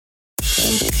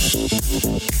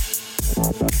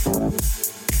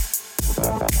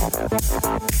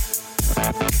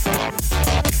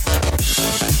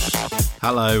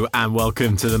Hello and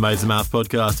welcome to the Motormouth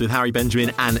podcast with Harry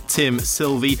Benjamin and Tim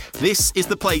Sylvie. This is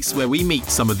the place where we meet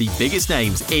some of the biggest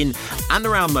names in and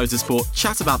around motorsport,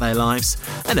 chat about their lives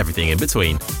and everything in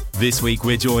between. This week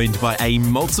we're joined by a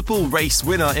multiple race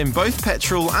winner in both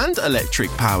petrol and electric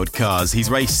powered cars.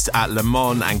 He's raced at Le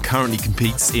Mans and currently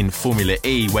competes in Formula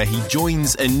E, where he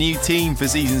joins a new team for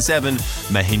season 7,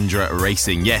 Mahindra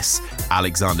Racing. Yes,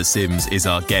 Alexander Sims is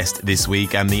our guest this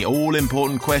week, and the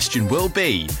all-important question will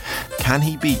be, can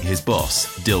he beat his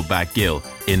boss, Dilbagh Gill,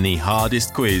 in the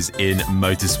hardest quiz in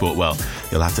motorsport? Well,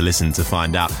 you'll have to listen to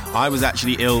find out. I was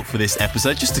actually ill for this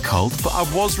episode, just a cold, but I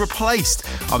was replaced.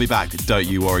 I'll be back, don't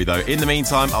you worry though. In the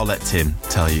meantime, I'll let Tim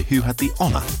tell you who had the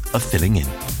honour of filling in.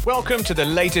 Welcome to the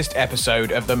latest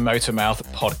episode of the Motormouth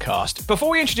podcast. Before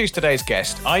we introduce today's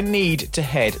guest, I need to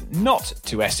head not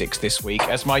to Essex this week,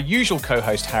 as my usual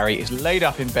co-host Harry is laid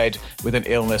up in bed with an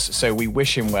illness, so we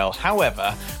wish him well.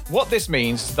 However, what this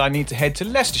means is that I need to head to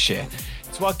Leicestershire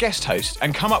to our guest host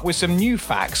and come up with some new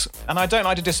facts, and I don't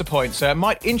like to disappoint, so it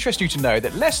might interest you to know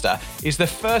that Leicester is the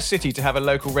first city to have a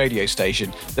local radio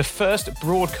station. The first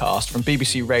broadcast from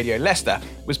BBC Radio Leicester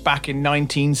was back in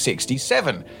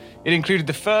 1967. It included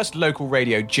the first local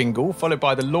radio jingle, followed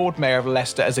by the Lord Mayor of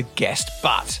Leicester as a guest,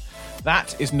 but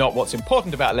that is not what's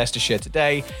important about Leicestershire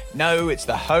today. No, it's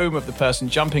the home of the person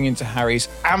jumping into Harry's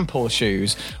ample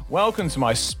shoes. Welcome to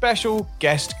my special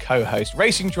guest co-host,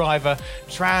 racing driver,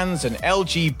 trans and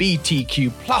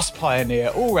LGBTQ plus pioneer,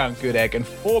 all-round good egg and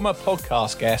former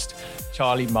podcast guest,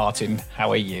 Charlie Martin. How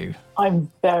are you?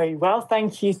 I'm very well,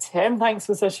 thank you, Tim. Thanks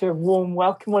for such a warm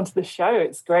welcome onto the show.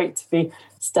 It's great to be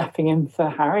stepping in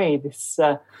for Harry this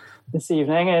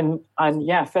evening and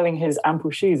yeah, filling his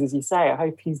ample shoes, as you say. I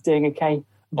hope he's doing okay at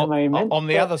the moment. On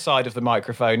the other side of the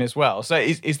microphone as well. So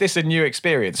is this a new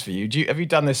experience for you? Have you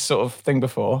done this sort of thing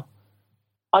before?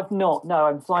 I've not. No,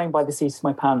 I'm flying by the seat of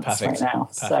my pants right now.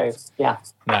 Perfect. So, yeah.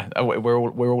 No,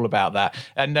 we're all about that.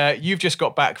 And you've just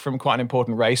got back from quite an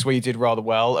important race where you did rather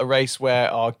well, a race where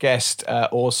our guest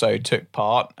also took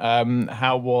part.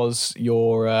 How was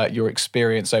your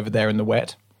experience over there in the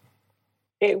wet?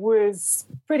 It was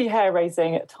pretty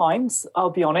hair-raising at times,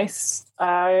 I'll be honest.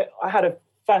 I had a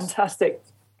fantastic,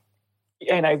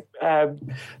 time,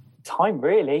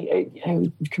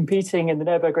 really. Competing in the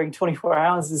Nürburgring 24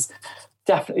 hours is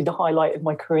definitely the highlight of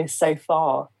my career so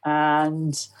far.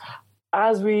 And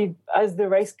as the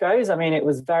race goes, I mean, it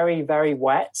was very, very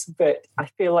wet, but I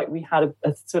feel like we had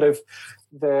a sort of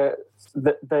the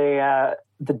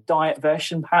diet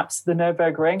version, perhaps, of the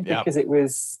Nürburgring, because it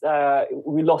was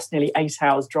we lost nearly 8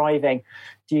 hours driving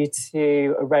due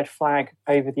to a red flag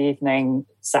over the evening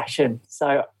session.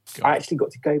 So I actually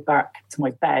got to go back to my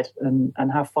bed and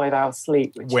have 5 hours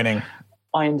sleep, which winning,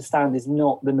 I understand, is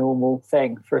not the normal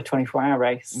thing for a 24-hour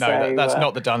race. No, so, that's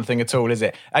not the done thing at all, is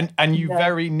it? And you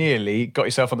very nearly got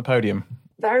yourself on the podium.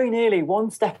 Very nearly, one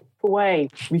step away.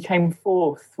 We came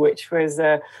fourth, which was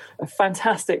a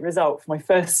fantastic result for my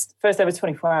first ever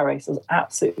 24-hour race. I was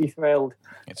absolutely thrilled.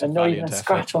 And not even a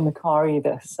scratch on the car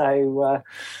either. So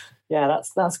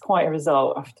that's quite a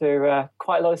result after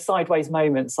quite a lot of sideways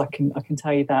moments. I can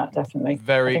tell you that, definitely.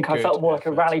 I felt more like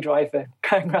a rally driver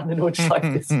going around the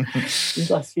Nordschleife these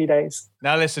last few days.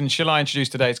 Now listen, shall I introduce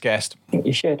today's guest? I think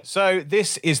you should. So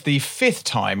this is the 5th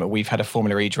time we've had a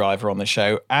Formula E driver on the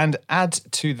show, and add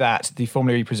to that the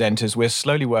Formula E presenters. We're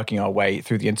slowly working our way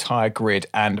through the entire grid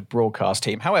and broadcast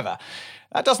team. However,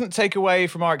 that doesn't take away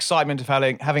from our excitement of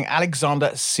having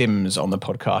Alexander Sims on the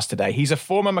podcast today. He's a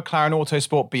former McLaren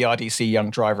Autosport BRDC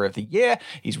Young Driver of the Year.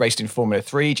 He's raced in Formula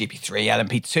 3, GP3,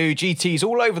 LMP2, GTs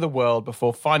all over the world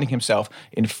before finding himself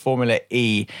in Formula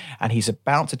E. And he's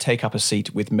about to take up a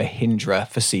seat with Mahindra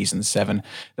for Season 7.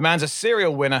 The man's a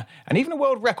serial winner and even a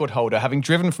world record holder, having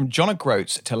driven from John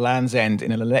O'Groats to Land's End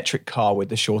in an electric car with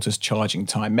the shortest charging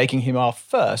time, making him our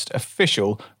first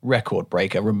official record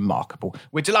breaker. Remarkable.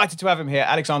 We're delighted to have him here.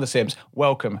 Alexander Sims,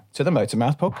 welcome to the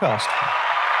Motormouth podcast.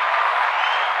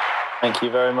 Thank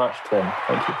you very much, Tim.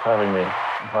 Thank you for having me.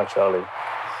 Hi, Charlie.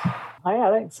 Hi,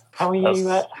 Alex. How are you?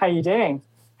 How are you doing?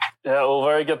 Yeah, all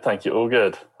very good, thank you. All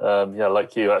good.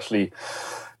 Like you, actually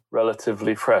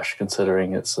relatively fresh,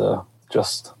 considering it's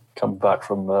just come back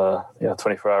from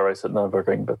 24-hour race at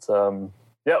Nürburgring. But all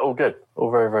good.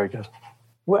 All very, very good.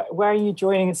 Where are you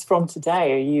joining us from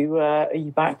today? Are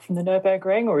you back from the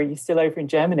Nürburgring, or are you still over in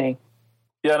Germany?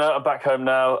 Yeah, no, I'm back home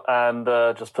now and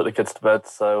just put the kids to bed.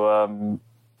 So,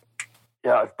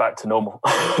 back to normal,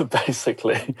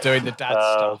 basically. Doing the dad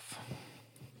stuff.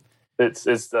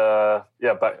 It's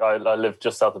back. I live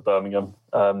just south of Birmingham,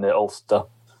 near Ulster,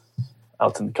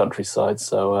 out in the countryside.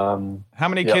 So, how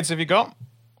many kids have you got?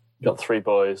 Got 3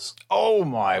 boys. Oh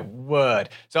my word!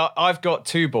 So I've got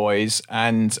 2 boys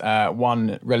and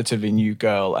one relatively new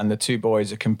girl, and the 2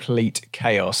 boys are complete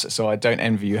chaos. So I don't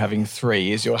envy you having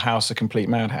 3. Is your house a complete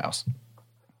madhouse?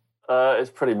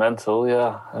 It's pretty mental,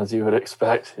 yeah, as you would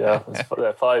expect. Yeah,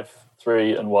 they're 5,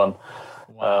 3, and 1.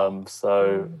 Wow.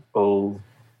 So all,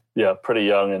 pretty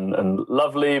young and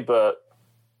lovely, but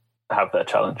have their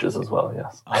challenges as well,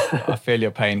 yes. I feel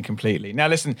your pain completely. Now,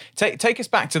 listen, take us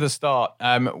back to the start.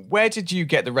 Where did you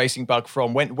get the racing bug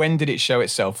from? When did it show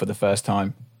itself for the first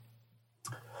time?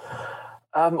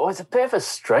 Well, it's a bit of a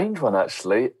strange one,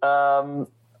 actually,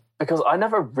 because I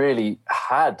never really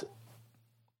had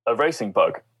a racing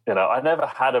bug. I never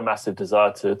had a massive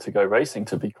desire to go racing,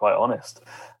 to be quite honest,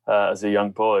 as a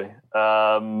young boy.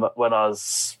 When I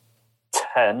was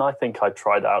 10, I think I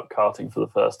tried out karting for the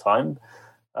first time.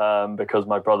 Because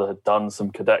my brother had done some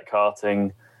cadet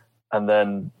karting and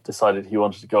then decided he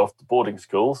wanted to go off to boarding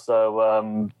school.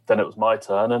 So then it was my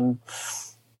turn, and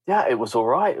it was all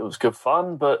right. It was good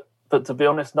fun, but to be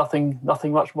honest, nothing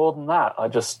much more than that. I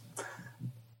just,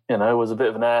 was a bit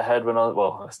of an airhead when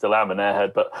I still am an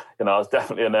airhead, but I was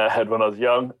definitely an airhead when I was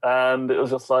young, and it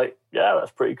was just like,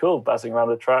 that's pretty cool, buzzing around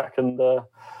the track and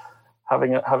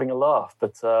having a laugh.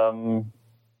 But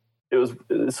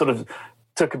it sort of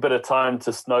took a bit of time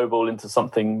to snowball into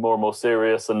something more and more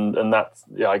serious, and that's,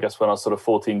 I guess when I was sort of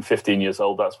 14, 15 years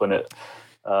old, that's when it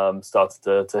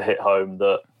started to hit home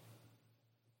that,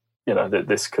 that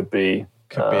this could be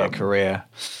a career.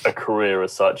 A career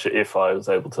as such, if I was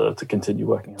able to continue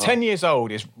working hard. 10 years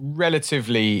old is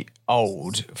relatively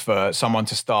old for someone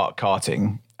to start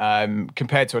karting.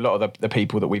 Compared to a lot of the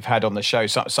people that we've had on the show.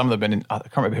 Some of them, I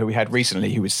can't remember who we had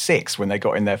recently, who was 6 when they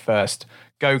got in their first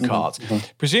go-kart. Mm-hmm.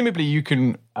 Presumably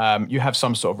you have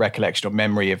some sort of recollection or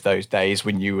memory of those days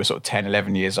when you were sort of 10,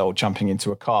 11 years old jumping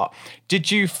into a kart.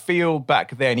 Did you feel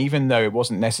back then, even though it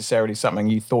wasn't necessarily something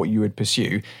you thought you would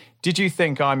pursue, did you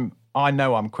think I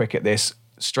know I'm quick at this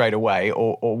straight away,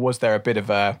 or was there a bit of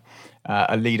a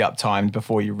lead-up time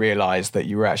before you realised that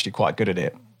you were actually quite good at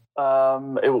it?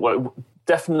 It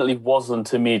definitely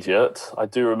wasn't immediate. I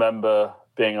do remember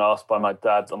being asked by my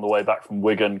dad on the way back from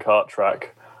Wigan kart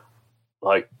track,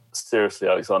 like, seriously,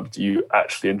 Alexander, do you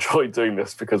actually enjoy doing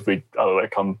this? Because we, I don't know,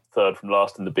 come third from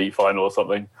last in the B final or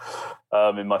something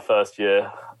in my first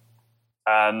year.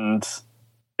 And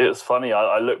it was funny.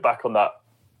 I look back on that.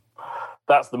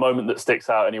 That's the moment that sticks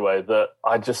out anyway, that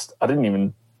I didn't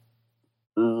even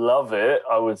love it,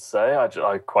 I would say.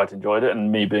 I quite enjoyed it.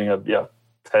 And me being a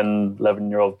 10,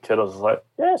 11-year-old kid, I was like,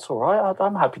 it's all right.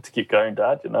 I'm happy to keep going,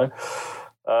 Dad,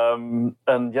 And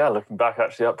looking back,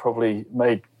 actually, that probably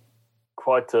made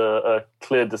quite a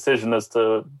clear decision as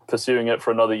to pursuing it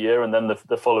for another year. And then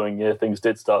the following year, things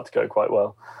did start to go quite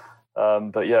well.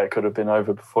 It could have been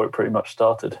over before it pretty much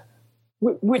started.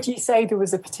 Would you say there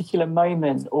was a particular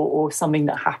moment or something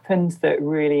that happened that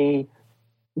really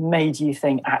made you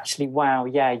think, actually, wow,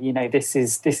 this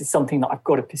is something that I've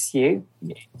got to pursue?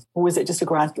 Or was it just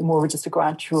more of just a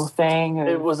gradual thing? Or?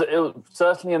 It was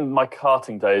certainly in my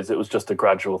karting days. It was just a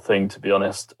gradual thing, to be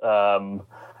honest.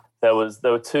 There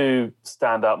were 2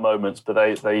 standout moments, but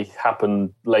they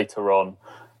happened later on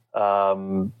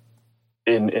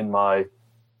in my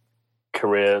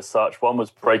career as such. One was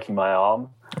breaking my arm.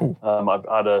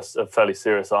 I had a fairly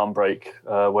serious arm break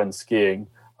when skiing,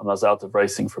 and I was out of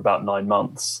racing for about 9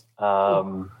 months.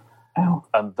 And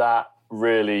that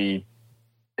really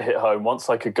hit home. Once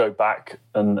I could go back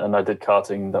and I did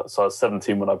karting, so I was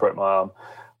 17 when I broke my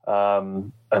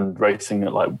arm, and racing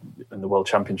at in the World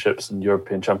Championships and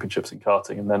European Championships in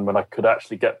karting. And then when I could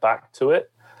actually get back to it,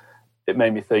 it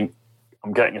made me think,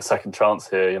 I'm getting a second chance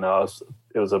here. It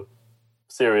was a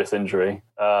serious injury.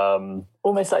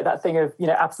 Almost like that thing of,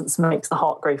 absence makes the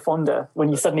heart grow fonder when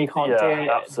you suddenly can't do it.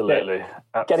 Absolutely.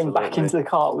 Getting back into the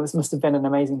kart must have been an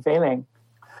amazing feeling.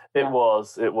 It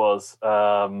was.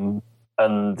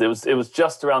 And it was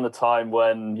just around the time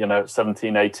when,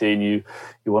 17, 18, you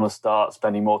want to start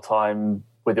spending more time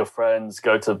with your friends,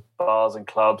 go to bars and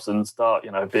clubs and start,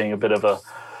 being a bit of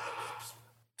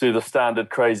do the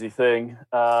standard crazy thing.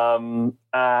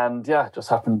 It just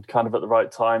happened kind of at the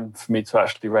right time for me to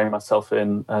actually rein myself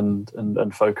in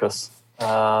and focus.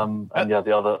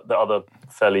 The other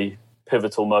fairly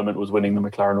pivotal moment was winning the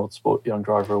McLaren Autosport Young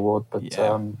Driver Award. But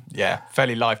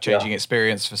fairly life-changing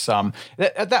experience for some.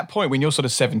 At that point, when you're sort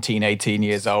of 17, 18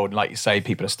 years old, like you say,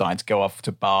 people are starting to go off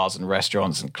to bars and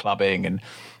restaurants and clubbing and,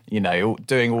 you know,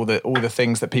 doing all the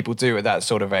things that people do at that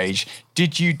sort of age.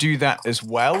 Did you do that as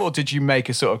well, or did you make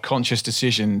a sort of conscious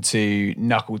decision to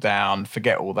knuckle down,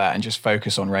 forget all that, and just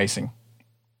focus on racing?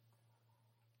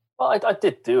 Well, I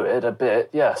did do it a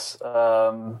bit, yes.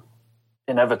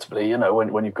 Inevitably, you know,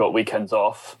 when you've got weekends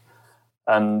off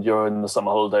and you're in the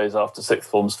summer holidays after sixth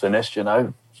form's finished, you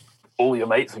know, all your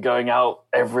mates are going out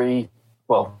every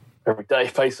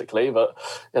day basically, but,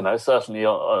 you know, certainly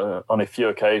on a few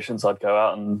occasions I'd go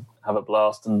out and have a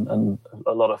blast and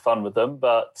a lot of fun with them.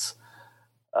 But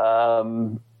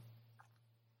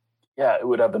it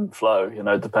would ebb and flow, you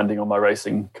know, depending on my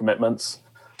racing commitments.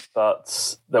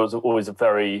 But there was always a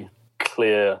very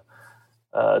clear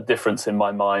difference in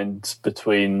my mind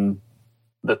between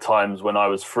the times when I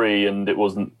was free and it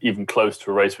wasn't even close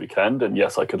to a race weekend, and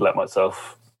yes, I could let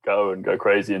myself go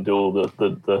crazy and do all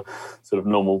the sort of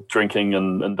normal drinking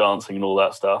and dancing and all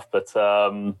that stuff. But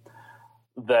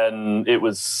then it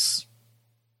was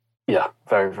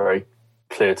very, very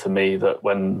clear to me that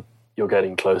when you're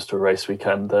getting close to a race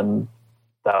weekend, then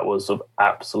that was of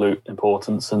absolute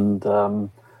importance, and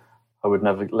I would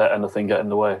never let anything get in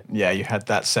the way. Yeah, you had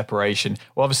that separation.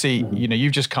 Well, obviously, you know,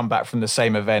 you've just come back from the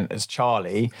same event as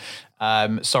Charlie.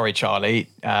 Sorry, Charlie.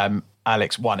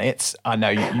 Alex won it. I know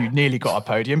you nearly got a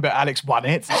podium, but Alex won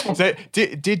it. So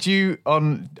did you,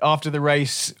 after the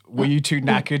race, were you too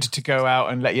knackered to go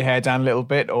out and let your hair down a little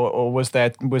bit, or was there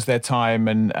time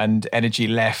and energy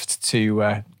left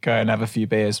to go and have a few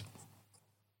beers?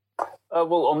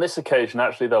 Well, on this occasion,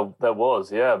 actually, there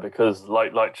was, because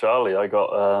like Charlie, I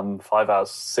got 5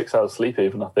 hours, 6 hours sleep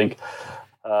even, I think,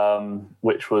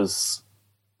 which was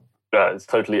it's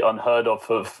totally unheard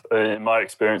of in my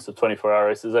experience of 24-hour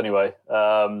races anyway.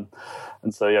 And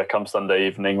so, come Sunday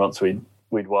evening, once we'd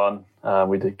won,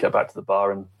 we did get back to the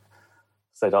bar and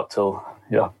stayed up till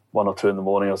 1 or 2 in the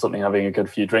morning or something, having a good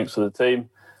few drinks with the team.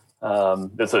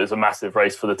 It's a massive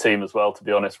race for the team as well, to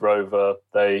be honest. Rover,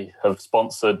 they have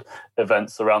sponsored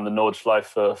events around the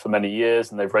Nordschleife for many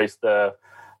years, and they've raced there,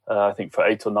 I think, for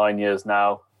 8 or 9 years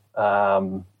now.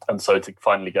 And so to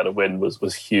finally get a win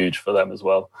was huge for them as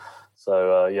well.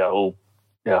 So,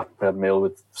 we had a meal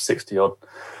with 60-odd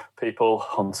people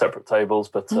on separate tables,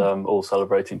 but all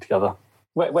celebrating together.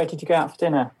 Where did you go out for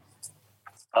dinner?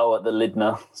 Oh, at the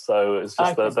Lidner. So it's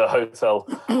just the hotel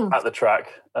at the track.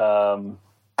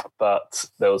 But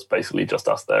there was basically just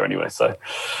us there anyway, so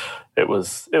it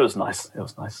was nice. It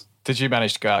was nice. Did you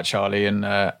manage to go out, Charlie, and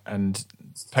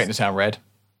paint the town red?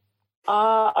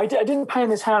 I didn't paint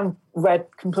the town red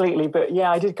completely, but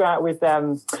I did go out with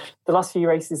the last few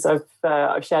races. I've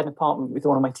shared an apartment with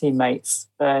one of my teammates,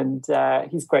 and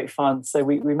he's great fun. So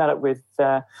we met up with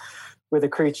a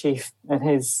crew chief and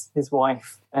his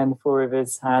wife, and the 4 of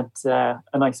us had a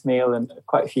nice meal and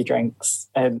quite a few drinks.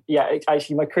 And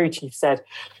actually, my crew chief said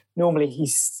normally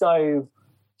he's so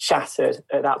shattered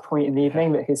at that point in the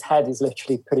evening that his head is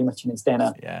literally pretty much in his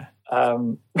dinner. Yeah.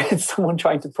 Someone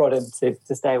trying to prod him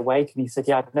to stay awake, and he said,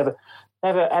 I've never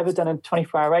ever done a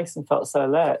 24-hour race and felt so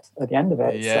alert at the end of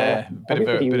it. Yeah, so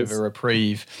bit of a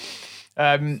reprieve.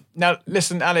 Now,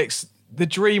 listen, Alex, the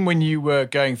dream when you were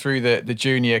going through the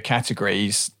junior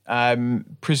categories,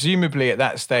 presumably at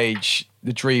that stage,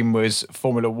 the dream was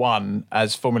Formula One,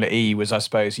 as Formula E was, I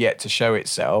suppose, yet to show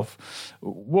itself.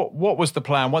 What was the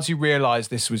plan once you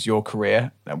realised this was your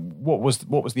career? What was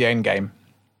the end game?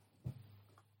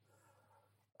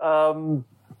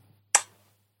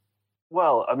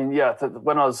 Well, I mean,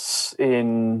 when I was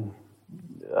in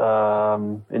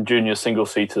junior single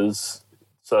seaters,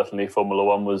 certainly Formula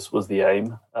One was the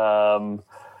aim.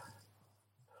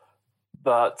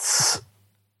 But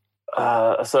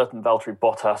a certain Valtteri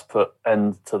Bottas put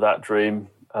end to that dream,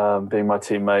 being my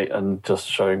teammate and just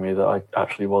showing me that I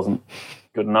actually wasn't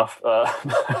good enough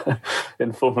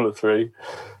in Formula 3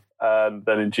 and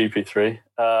then in GP3.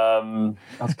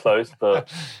 That's close,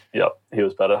 but he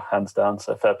was better, hands down.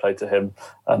 So fair play to him.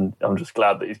 And I'm just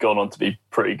glad that he's gone on to be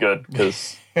pretty good,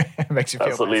 because makes you feel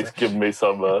that's better. At least given me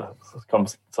some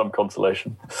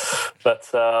consolation. But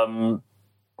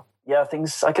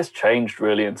things, I guess, changed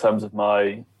really in terms of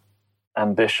my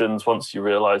ambitions. Once you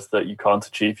realise that you can't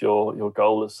achieve your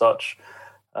goal as such,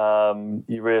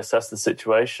 you reassess the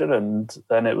situation, and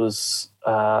then it was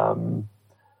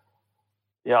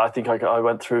I think I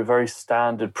went through a very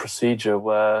standard procedure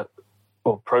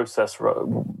process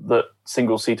that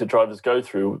single-seater drivers go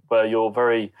through, where you're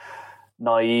very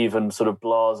naive and sort of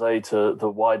blasé to the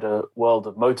wider world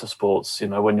of motorsports,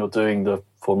 when you're doing the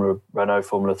Renault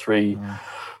Formula 3,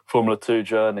 Formula 2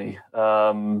 journey.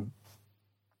 And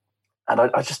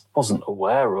I just wasn't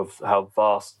aware of how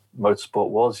vast motorsport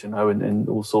was, in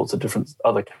all sorts of different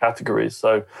other categories.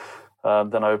 So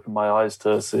then I opened my eyes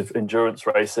to sort of endurance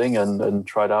racing and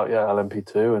tried out,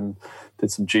 LMP2 and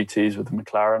did some GTs with the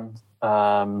McLaren,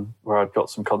 where I'd got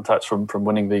some contacts from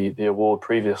winning the award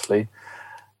previously.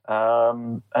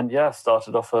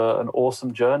 Started off an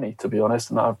awesome journey, to be honest,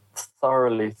 and I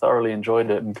thoroughly enjoyed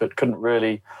it and couldn't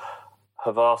really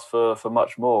have asked for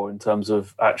much more in terms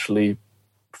of actually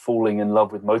falling in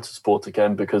love with motorsport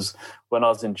again, because when I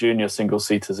was in junior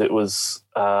single-seaters, it was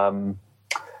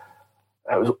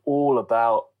all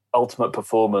about ultimate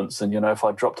performance, and if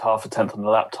I dropped half a tenth on the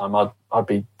lap time, I'd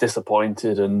be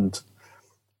disappointed and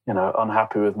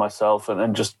unhappy with myself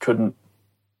and just couldn't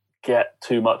get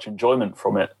too much enjoyment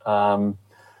from it.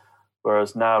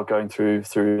 Whereas now going through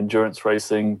endurance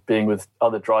racing, being with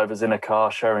other drivers in a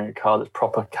car, sharing a car, there's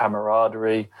proper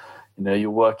camaraderie. You're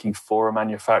working for a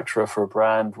manufacturer, for a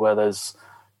brand where there's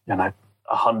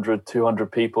 100,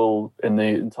 200 people in the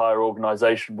entire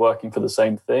organization working for the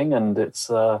same thing, and it's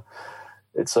a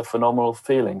phenomenal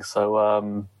feeling.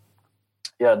 So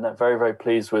very, very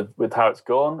pleased with how it's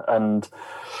gone. And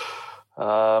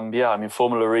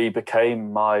Formula E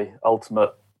became my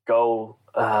ultimate goal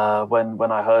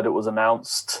when I heard it was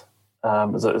announced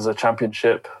as a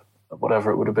championship,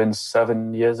 whatever it would have been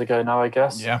 7 years ago now, I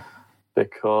guess. Yeah.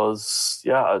 Because,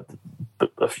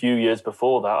 a few years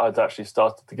before that, I'd actually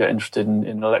started to get interested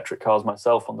in electric cars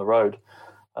myself on the road,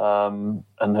 and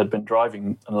had been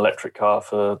driving an electric car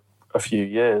for a few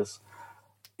years.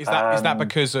 Is that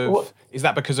because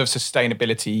of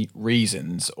sustainability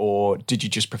reasons, or did you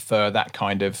just prefer that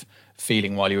kind of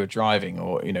feeling while you were driving?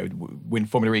 Or when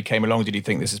Formula E came along, did you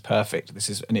think this is perfect?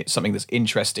 And it's something that's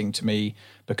interesting to me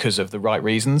because of the right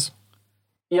reasons?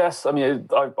 Yes,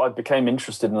 I became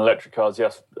interested in electric cars.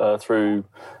 Yes, through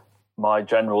my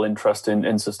general interest in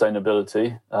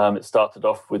sustainability. It started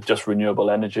off with just renewable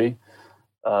energy.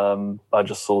 I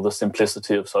just saw the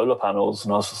simplicity of solar panels,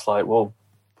 and I was just like, well,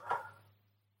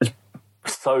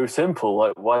 so simple.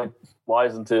 Like, why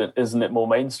isn't it more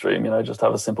mainstream? Just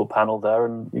have a simple panel there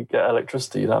and you get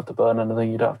electricity. You don't have to burn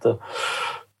anything. You don't have to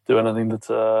do anything that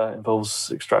involves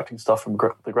extracting stuff from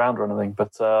the ground or anything.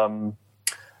 But then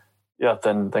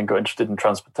got interested in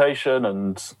transportation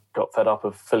and got fed up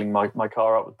of filling my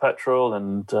car up with petrol.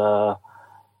 And one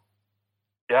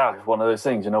of those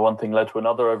things. One thing led to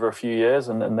another over a few years,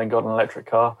 and then got an electric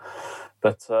car.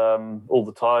 But all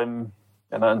the time.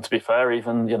 And to be fair,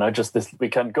 even, just this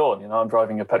weekend gone, I'm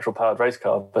driving a petrol-powered race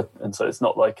car. And so it's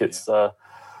not like it's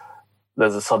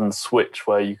there's a sudden switch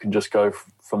where you can just go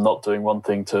from not doing one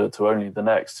thing to only the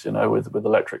next, with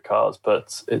electric cars.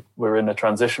 But we're in a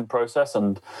transition process.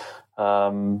 And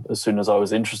as soon as I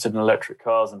was interested in electric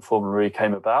cars and Formula E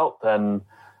came about, then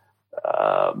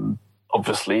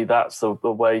obviously that's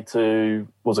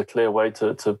was a clear way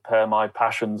to pair my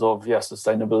passions of,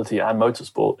 sustainability and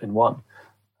motorsport in one.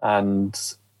 And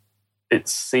it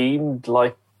seemed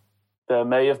like there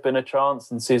may have been a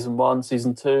chance in season 1,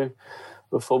 season 2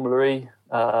 of Formula E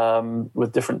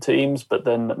with different teams, but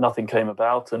then nothing came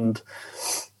about. And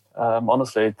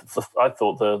honestly, I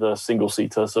thought the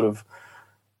single-seater sort of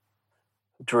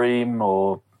dream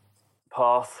or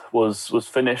path was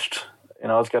finished.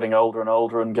 I was getting older and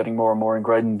older and getting more and more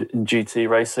ingrained in GT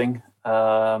racing.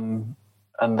 And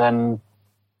then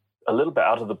a little bit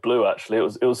out of the blue, actually.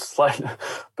 It was slightly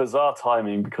bizarre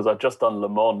timing because I'd just done Le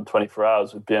Mans 24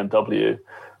 hours with BMW.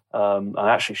 I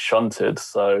actually shunted,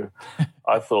 so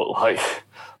I thought like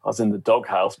I was in the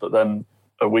doghouse. But then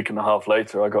a week and a half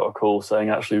later, I got a call saying,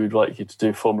 actually, we'd like you to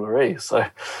do Formula E. So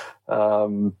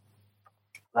that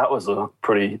was a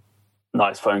pretty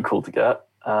nice phone call to get,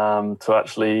 to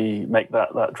actually make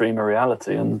that dream a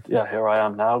reality. And here I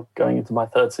am now going into my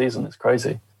 3rd season. It's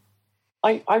crazy.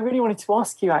 I really wanted to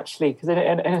ask you, actually, because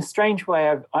in a strange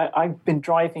way, I've been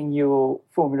driving your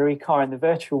Formula E car in the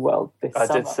virtual world this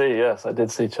summer. I did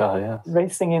see Charlie, yes.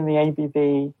 Racing in the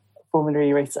ABB Formula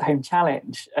E Race at Home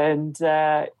Challenge. And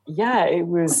it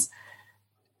was,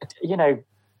 a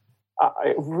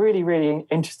really, really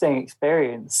interesting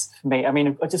experience for me.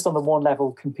 Just on the one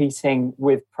level, competing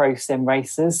with pro sim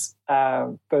racers,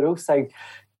 but also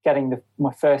getting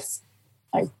my first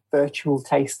virtual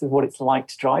taste of what it's like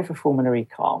to drive a Formula E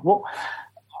car.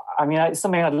 It's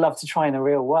something I'd love to try in the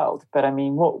real world, but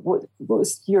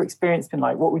what's your experience been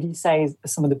like? What would you say are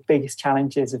some of the biggest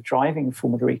challenges of driving a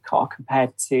Formula E car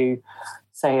compared to,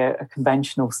 say, a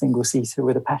conventional single-seater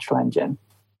with a petrol engine?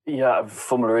 Yeah,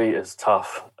 Formula E is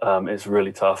tough. It's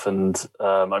really tough, and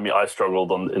I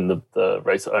struggled in the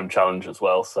Race at Home Challenge as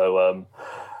well. So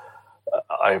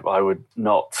I would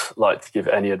not like to give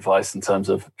any advice in terms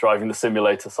of driving the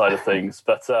simulator side of things.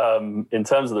 But in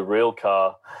terms of the real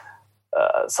car,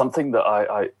 something that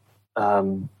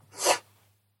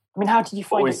how did you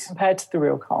find it compared to the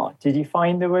real car? Did you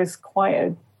find there was quite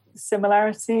a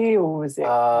similarity, or was it?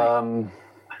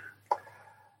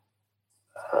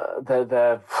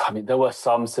 There were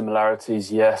some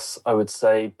similarities, yes, I would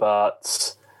say,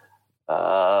 but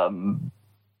I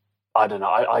don't know.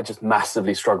 I just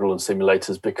massively struggle in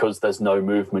simulators because there's no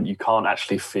movement. You can't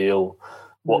actually feel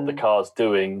what the car's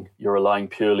doing. You're relying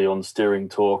purely on steering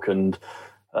torque and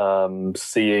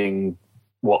seeing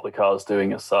what the car's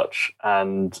doing as such.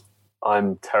 And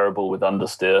I'm terrible with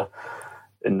understeer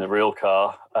in the real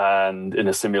car, and in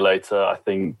a simulator, I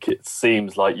think it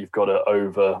seems like you've got to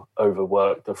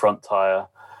overwork the front tire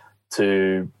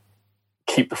to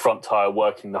keep the front tire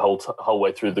working the whole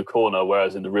way through the corner.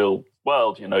 Whereas in the real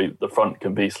world, the front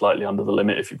can be slightly under the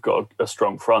limit if you've got a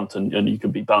strong front, and you can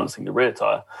be balancing the rear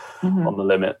tire on the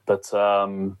limit. But I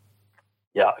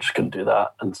just couldn't do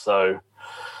that, and so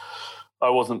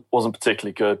I wasn't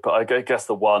particularly good. But I guess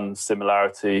the one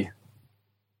similarity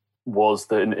was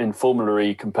that in Formula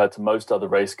E, compared to most other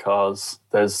race cars,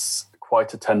 there's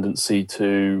quite a tendency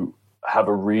to have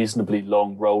a reasonably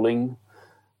long rolling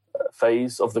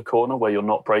phase of the corner where you're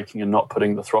not braking and not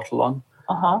putting the throttle on.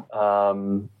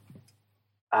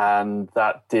 And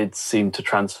that did seem to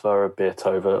transfer a bit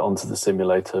over onto the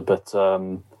simulator. But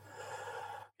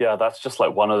that's just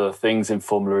like one of the things in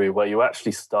Formula E where you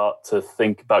actually start to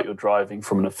think about your driving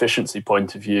from an efficiency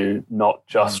point of view, not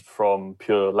just from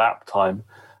pure lap time,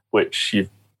 which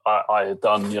I had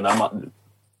done,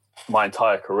 my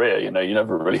entire career. You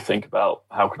never really think about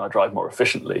how can I drive more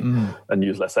efficiently and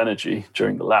use less energy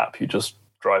during the lap. You just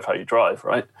drive how you drive,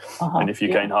 right? And if you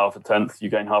gain half a tenth, you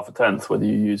gain half a tenth, whether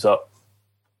you use up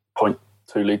 0.2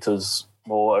 litres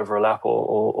more over a lap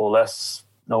or less.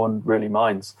 No one really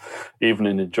minds, even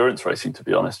in endurance racing, to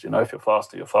be honest. If you're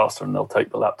faster, you're faster, and they'll take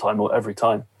the lap time every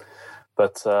time.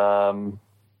 But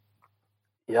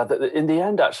in the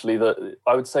end, actually,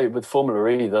 I would say with Formula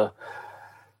E,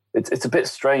 it's a bit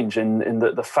strange in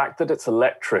that the fact that it's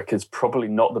electric is probably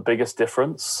not the biggest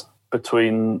difference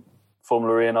between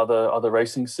Formula E and other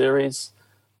racing series.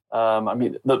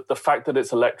 The fact that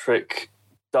it's electric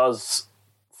does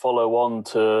follow on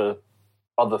to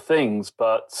other things,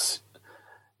 but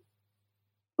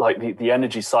like the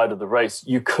energy side of the race,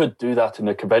 you could do that in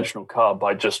a conventional car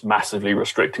by just massively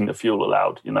restricting the fuel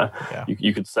allowed.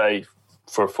 You could say,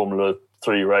 for a Formula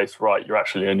 3 race, right, you're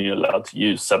actually only allowed to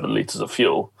use 7 litres of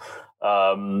fuel,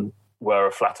 where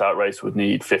a flat-out race would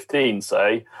need 15,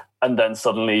 say, and then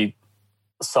suddenly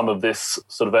some of this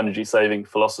sort of energy-saving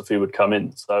philosophy would come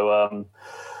in. So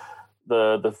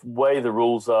the way the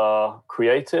rules are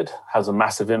created has a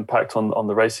massive impact on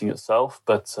the racing itself,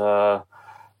 but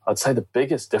I'd say the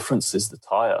biggest difference is the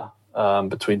tyre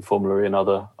between Formula E and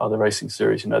other racing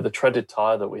series. The treaded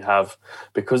tyre that we have,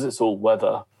 because it's all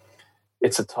weather,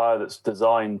 it's a tyre that's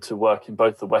designed to work in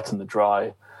both the wet and the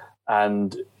dry.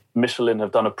 And Michelin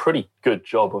have done a pretty good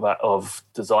job of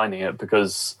designing it,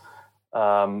 because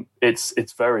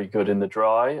it's very good in the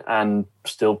dry and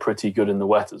still pretty good in the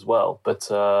wet as well. But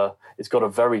it's got a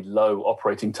very low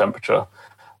operating temperature.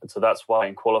 And so that's why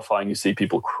in qualifying you see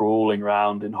people crawling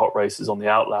around in hot races on the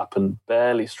outlap and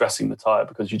barely stressing the tyre,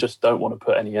 because you just don't want to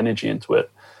put any energy into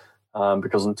it.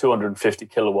 Because on 250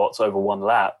 kilowatts over one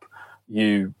lap,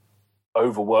 you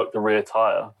overwork the rear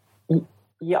tyre.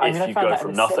 Yeah, if you go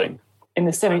from nothing. In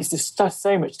the sim, it's just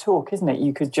so much torque, isn't it?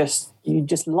 You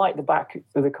just light the back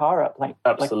of the car up like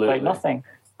nothing.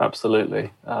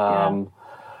 Absolutely.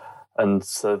 And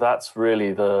so that's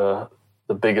really the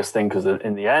biggest thing, because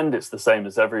in the end, it's the same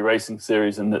as every racing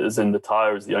series, and as in the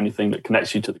tyre is the only thing that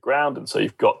connects you to the ground. And so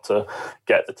you've got to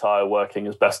get the tyre working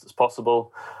as best as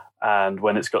possible. And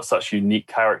when it's got such unique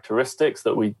characteristics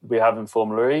that we have in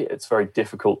Formula E, it's very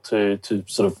difficult to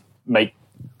sort of make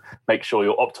sure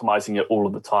you're optimizing it all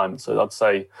of the time. So I'd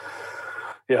say,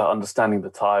 understanding the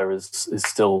tyre is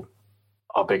still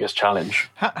our biggest challenge.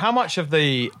 How much of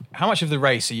the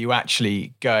race are you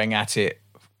actually going at it,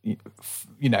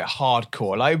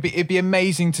 hardcore? Like it'd be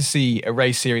amazing to see a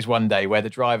race series one day where the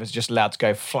drivers are just allowed to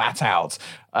go flat out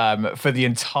for the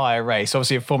entire race.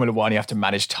 Obviously, in Formula 1, you have to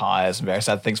manage tyres and various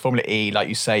other things. Formula E, like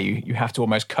you say, you have to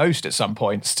almost coast at some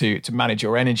points to manage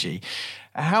your energy.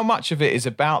 How much of it is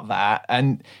about that?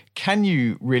 And can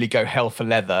you really go hell for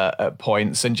leather at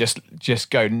points and just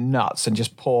go nuts and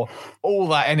just pour all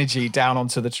that energy down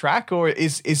onto the track? Or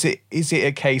is it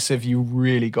a case of you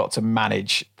really got to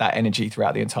manage that energy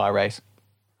throughout the entire race?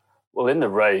 Well, in the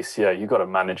race, yeah, you've got to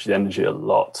manage the energy a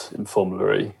lot in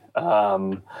Formula E.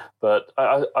 But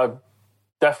I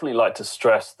definitely like to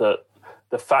stress that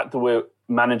the fact that we're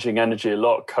managing energy a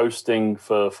lot, coasting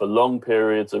for long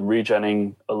periods and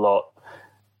regenning a lot,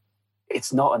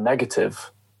 it's not a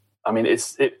negative. I mean,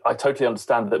 I totally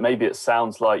understand that maybe it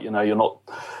sounds like, you're not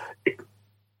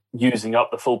using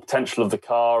up the full potential of the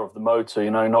car, of the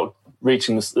motor, not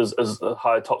reaching as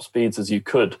high top speeds as you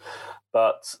could.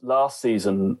 But last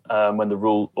season, now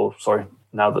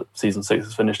that season 6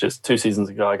 is finished, it's 2 seasons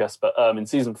ago, I guess. But in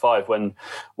season 5, when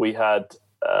we had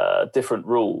different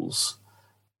rules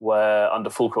where under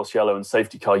full cross yellow and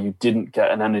safety car, you didn't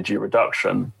get an energy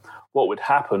reduction, what would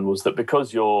happen was that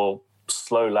because your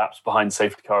slow laps behind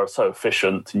safety car are so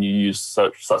efficient and you use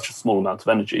such a small amount of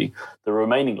energy, the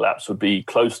remaining laps would be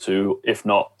close to, if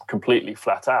not completely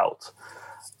flat out.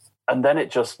 And then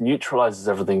it just neutralizes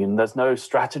everything, and there's no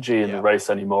strategy in the race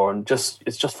anymore, and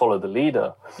it's just follow the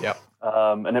leader. Yeah.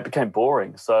 And it became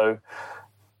boring. So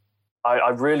I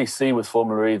really see with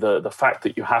Formula E the fact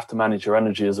that you have to manage your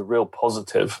energy as a real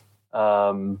positive.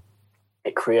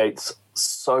 It creates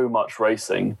so much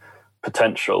racing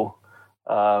potential.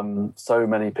 So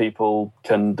many people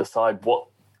can decide what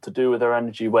to do with their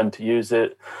energy, when to use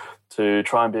it, to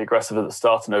try and be aggressive at the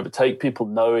start and overtake people,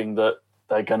 knowing that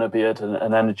they're going to be at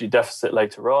an energy deficit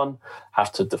later on,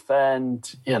 have to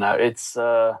defend. It's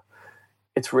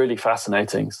really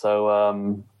fascinating.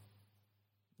 So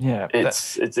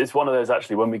it's one of those,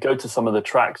 actually, when we go to some of the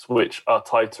tracks which are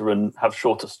tighter and have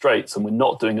shorter straights and we're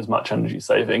not doing as much energy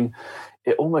saving,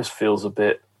 it almost feels a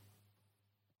bit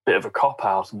of a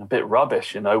cop-out and a bit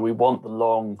rubbish. We want the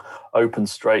long open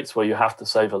straights where you have to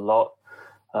save a lot,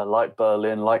 like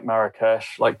Berlin, like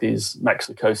Marrakesh, like these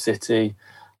Mexico City,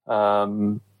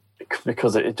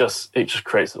 because it just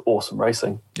creates awesome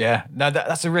racing. Yeah, no,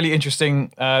 that's a really interesting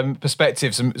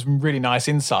perspective, some really nice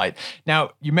insight.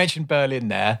 Now, you mentioned Berlin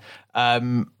there.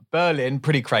 Berlin,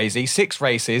 pretty crazy, 6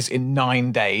 races in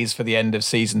 9 days for the end of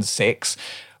season 6.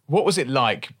 What was it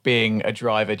like being a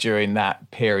driver during that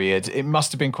period? It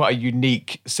must have been quite a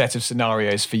unique set of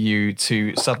scenarios for you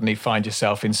to suddenly find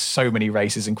yourself in so many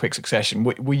races in quick succession.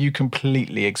 Were you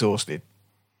completely exhausted?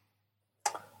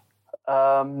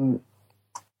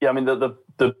 Yeah, I mean,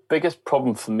 the biggest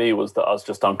problem for me was that I was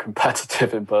just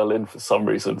uncompetitive in Berlin for some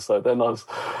reason. So then I was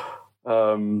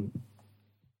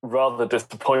rather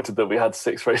disappointed that we had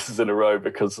 6 races in a row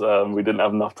because we didn't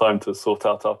have enough time to sort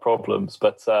out our problems.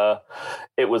 But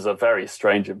it was a very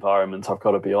strange environment, I've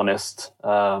got to be honest.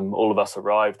 All of us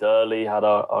arrived early, had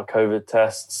our COVID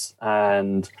tests,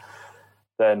 and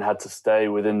then had to stay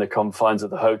within the confines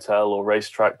of the hotel or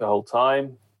racetrack the whole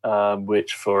time.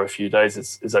 Which for a few days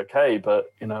is okay,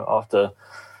 but after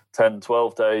 10,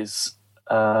 12 days,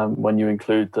 when you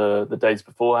include the days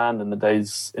beforehand and the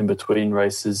days in between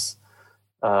races,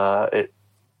 it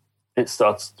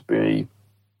starts to be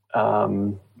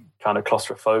kind of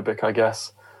claustrophobic, I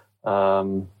guess.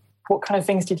 What kind of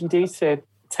things did you do to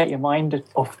take your mind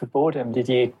off the boredom? Did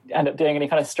you end up doing any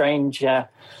kind of strange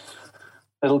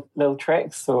little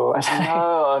tricks, or?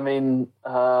 No, I mean,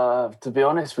 to be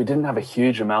honest, we didn't have a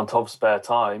huge amount of spare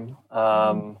time.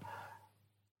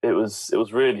 It was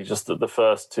really just the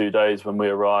first 2 days when we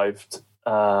arrived,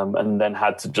 and then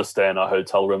had to just stay in our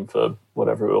hotel room for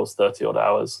whatever it was, 30 odd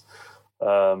hours,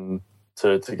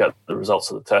 to get the results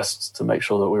of the tests to make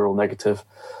sure that we were all negative.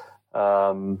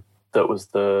 That was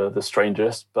the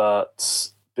strangest,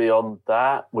 but beyond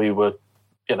that, we were,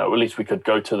 at least we could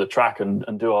go to the track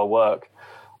and do our work.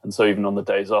 And so even on the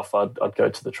days off, I'd go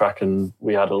to the track, and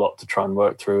we had a lot to try and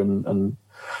work through and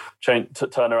change, to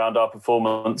turn around our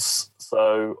performance.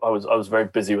 So I was very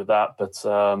busy with that. But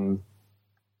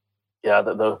the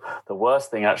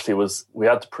worst thing actually was we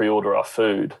had to pre-order our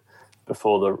food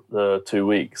before the 2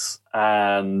 weeks,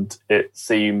 and it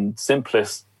seemed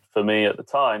simplest for me at the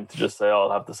time to just say, I'll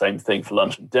have the same thing for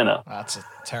lunch and dinner. That's a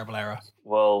terrible error.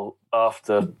 Well,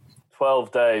 after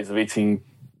 12 days of eating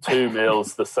 2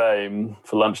 meals the same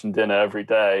for lunch and dinner every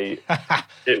day,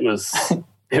 it was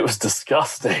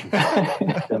disgusting.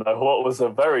 What was a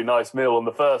very nice meal on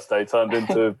the first day turned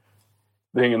into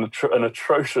being an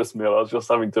atrocious meal. I was just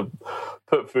having to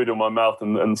put food in my mouth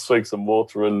and swig some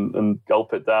water and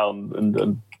gulp it down.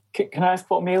 And Can I ask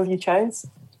what meal you chose?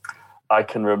 I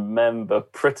can remember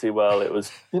pretty well. It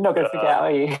was. You're not going to forget,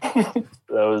 are you?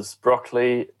 There was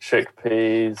broccoli,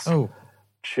 chickpeas,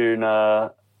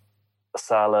 tuna,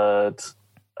 salad,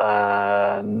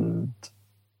 and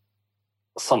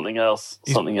something else.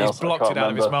 He's blocked it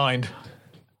out of his mind.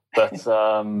 But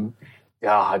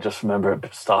I just remember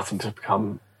it starting to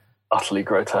become utterly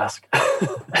grotesque.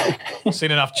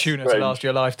 Seen enough tuna to last you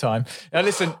a lifetime. Now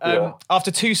listen, after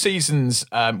 2 seasons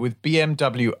with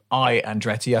BMW I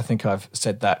Andretti, I think I've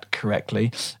said that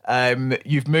correctly,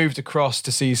 you've moved across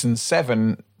to season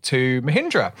 7 to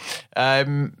Mahindra.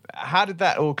 How did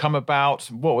that all come about?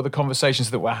 What were the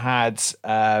conversations that were had,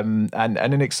 and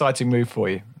an exciting move for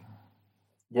you?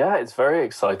 Yeah, it's very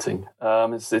exciting.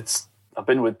 I've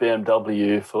been with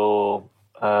BMW for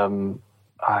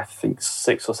I think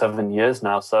 6 or 7 years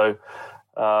now. So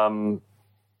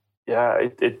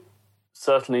it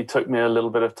certainly took me a little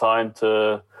bit of time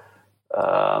to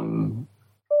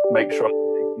make sure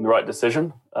I'm making the right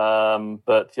decision.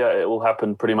 But yeah, it all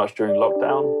happened pretty much during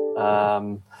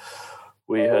lockdown.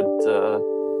 We had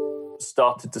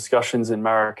started discussions in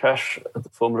Marrakesh at the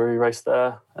Formula E race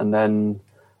there, and then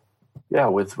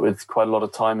with quite a lot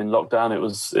of time in lockdown, it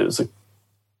was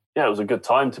a good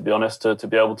time, to be honest, to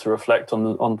be able to reflect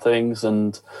on things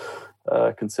and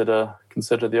consider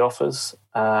the offers.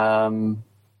 In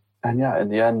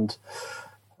the end,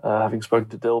 having spoken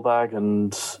to Dilbag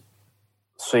and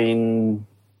seen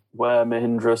where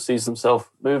Mahindra sees themselves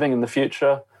moving in the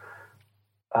future,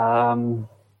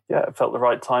 it felt the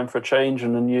right time for a change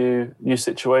and a new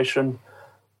situation.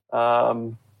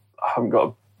 I haven't got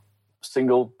a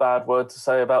single bad word to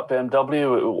say about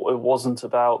BMW. It wasn't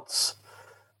about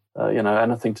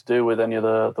anything to do with any of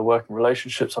the working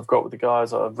relationships I've got with the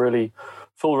guys. I have really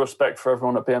full respect for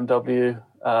everyone at BMW,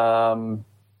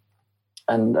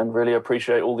 and really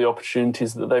appreciate all the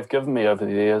opportunities that they've given me over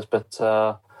the years. But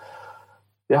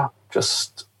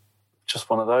just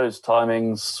one of those.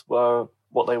 Timings were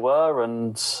what they were,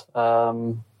 and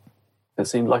it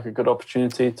seemed like a good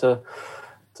opportunity to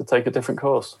take a different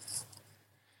course.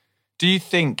 Do you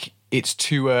think it's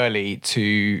too early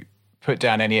to put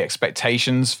down any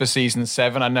expectations for season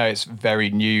 7? I know it's very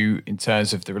new in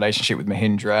terms of the relationship with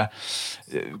Mahindra.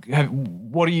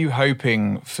 What are you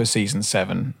hoping for season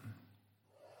 7?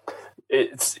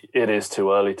 It is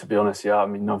too early, to be honest. Yeah, I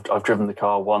mean, I've driven the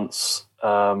car once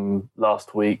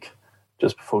last week,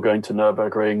 just before going to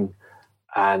Nürburgring,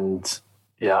 and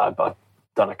I've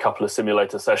done a couple of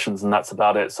simulator sessions, and that's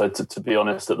about it. So to be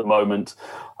honest, at the moment,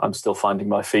 I'm still finding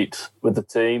my feet with the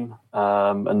team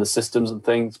and the systems and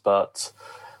things. But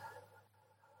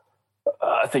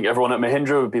I think everyone at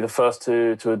Mahindra would be the first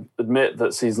to admit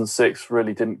that season 6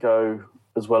 really didn't go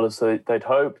as well as they'd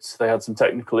hoped. They had some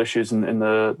technical issues in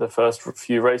the first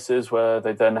few races, where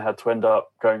they then had to end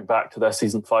up going back to their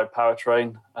season 5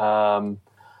 powertrain.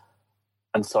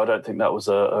 And so I don't think that was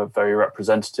a very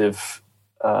representative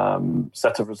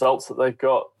set of results that they've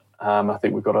got. I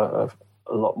think we've got a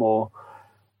lot more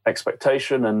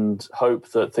expectation and hope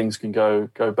that things can go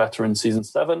better in season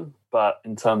 7. But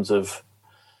in terms of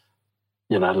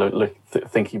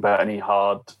thinking about any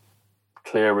hard,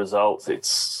 clear results, it's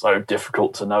so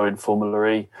difficult to know in Formula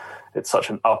E. It's such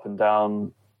an up and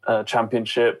down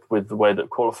championship with the way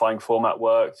that qualifying format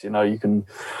works. You can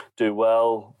do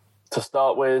well to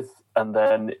start with, and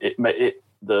then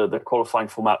the qualifying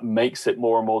format makes it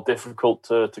more and more difficult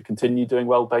to continue doing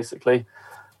well, basically.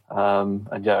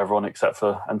 Everyone except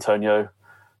for Antonio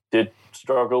did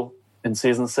struggle in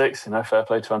season 6. Fair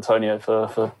play to Antonio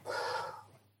for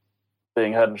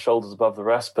being head and shoulders above the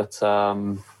rest. But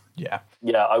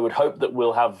I would hope that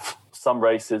we'll have some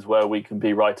races where we can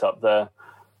be right up there.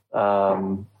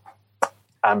 And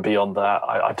beyond that,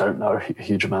 I don't know a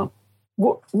huge amount.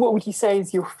 What would you say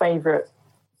is your favourite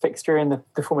fixture in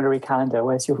the Formula E calendar?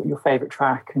 Where's your favourite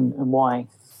track and why?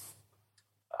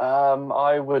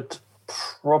 I would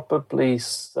probably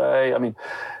say,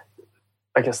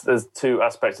 I guess there's 2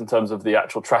 aspects in terms of the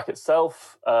actual track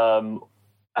itself, and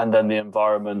then the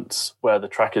environment where the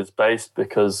track is based,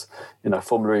 because,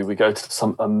 Formula E, we go to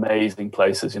some amazing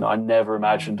places. I never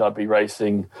imagined I'd be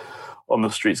racing on the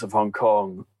streets of Hong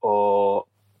Kong or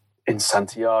in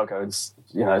Santiago,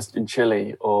 in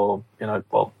Chile, or,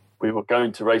 we were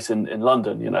going to race in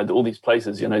London, all these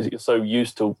places, you're so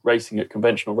used to racing at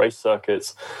conventional race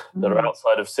circuits that are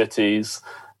outside of cities,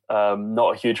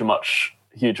 not a huge amount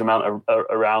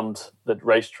around the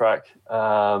racetrack.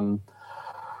 And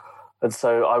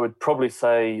so I would probably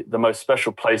say the most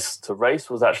special place to race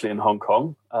was actually in Hong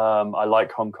Kong. I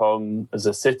like Hong Kong as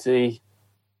a city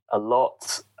a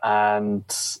lot, and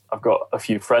I've got a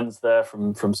few friends there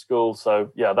from school.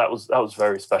 So yeah, that was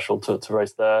very special to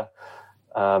race there.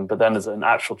 But then as an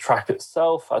actual track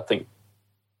itself, I think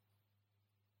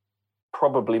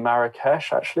probably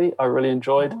Marrakesh, actually, I really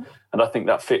enjoyed. Mm-hmm. And I think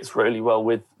that fits really well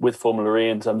with Formula E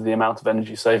in terms of the amount of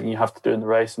energy saving you have to do in the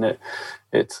race. And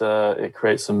it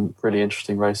creates some really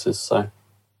interesting races. So,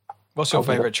 what's your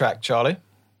favourite track, Charlie?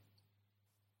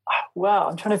 Well,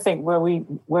 I'm trying to think where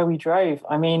we drove.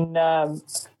 I mean, the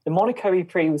Monaco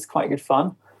E-Prix was quite good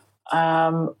fun.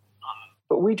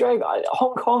 But we drove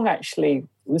Hong Kong, actually,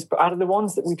 was out of the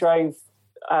ones that we drove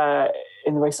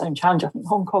in the Race Home Challenge. I think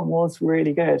Hong Kong was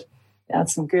really good. It had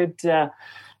some good, had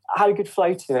a good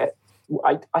flow to it.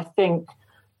 I think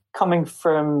coming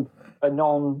from a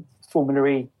non-Formula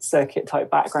E circuit type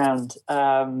background,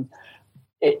 I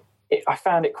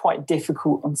found it quite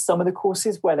difficult on some of the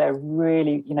courses where they're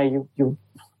really,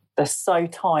 they're so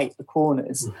tight, the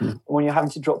corners. Mm-hmm. When you're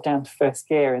having to drop down to first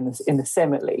gear in the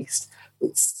sim, at least,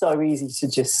 it's so easy to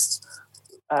just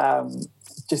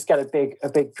get a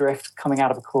big drift coming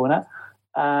out of a corner.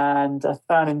 And I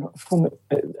found in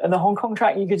the Hong Kong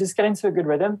track, you could just get into a good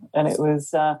rhythm, and it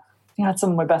was. I think I had some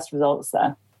of my best results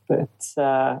there. But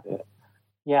I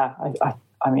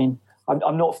mean,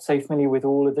 I'm not so familiar with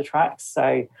all of the tracks,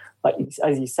 so like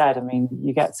as you said, I mean,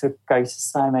 you get to go to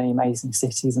so many amazing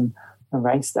cities and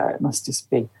race there. It must just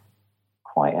be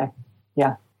quite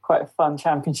a fun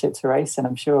championship to race in,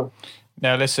 I'm sure.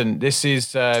 Now, listen, this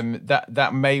is that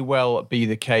may well be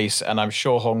the case, and I'm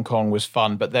sure Hong Kong was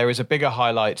fun, but there is a bigger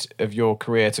highlight of your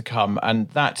career to come, and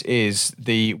that is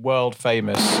the world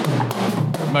famous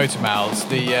Motormouths,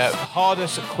 the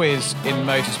hardest quiz in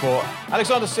motorsport.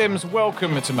 Alexander Sims,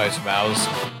 welcome to Motormouths.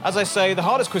 As I say, the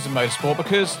hardest quiz in motorsport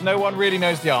because no one really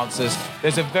knows the answers.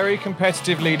 There's a very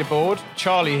competitive leaderboard.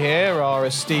 Charlie here, our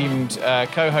esteemed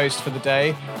co-host for the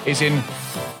day, is in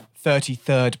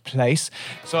 33rd place.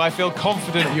 So I feel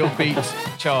confident you'll beat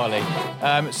Charlie.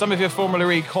 Some of your Formula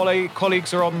E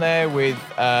colleagues are on there with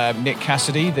Nick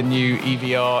Cassidy, the new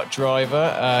EVR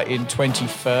driver, in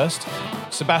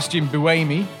 21st. Sebastian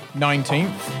Buemi,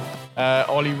 19th.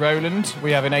 Ollie Rowland,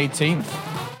 we have in 18th.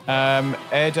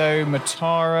 Edo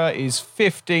Matara is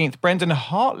 15th. Brendan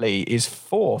Hartley is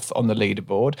 4th on the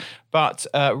leaderboard. But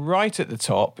right at the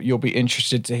top, you'll be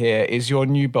interested to hear, is your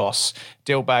new boss,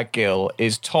 Dilbag Gill,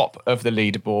 is top of the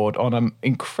leaderboard on an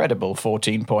incredible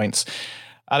 14 points.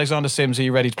 Alexander Sims, are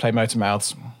you ready to play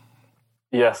Motormouths?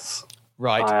 Yes.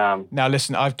 Right. I am. Now,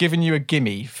 listen, I've given you a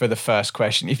gimme for the first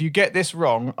question. If you get this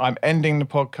wrong, I'm ending the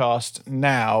podcast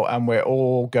now and we're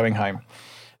all going home.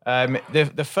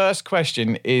 The first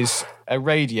question is a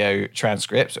radio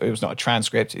transcript. It was not a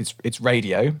transcript, it's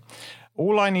radio.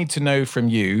 All I need to know from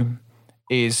you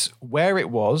is where it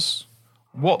was,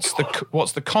 what's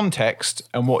the context,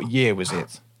 and what year was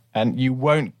it? And you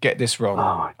won't get this wrong.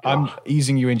 Oh my God. I'm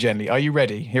easing you in gently. Are you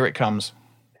ready? Here it comes.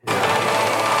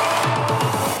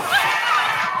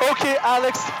 Okay,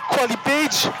 Alex, quali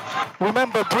page.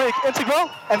 Remember, brake integral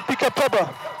and pick up rubber.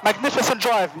 Magnificent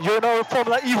drive. You're in our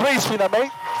Formula E race winner,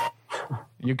 mate.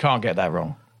 You can't get that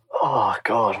wrong. Oh,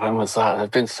 God, when was that? There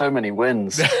have been so many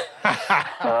wins.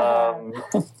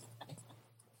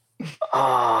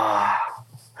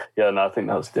 I think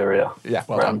that was Diriyah. Yeah,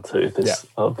 well round done. 2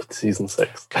 of season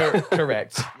 6.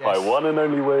 Correct. Yes. My one and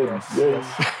only win. Yes.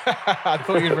 I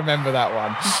thought you'd remember that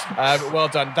one. Well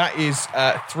done. That is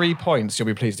 3 points, you'll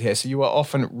be pleased to hear. So you are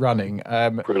off and running.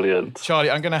 Brilliant. Charlie,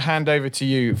 I'm going to hand over to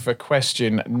you for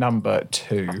question number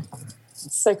 2.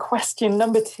 So question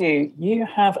number 2, you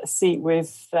have a seat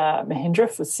with Mahindra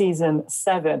for season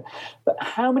 7, but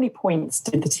how many points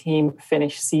did the team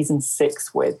finish season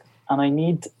 6 with? And I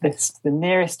need this the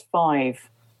nearest 5.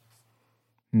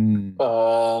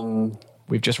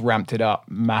 We've just ramped it up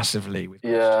massively. With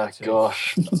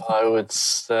gosh. I would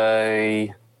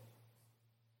say...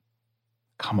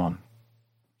 Come on.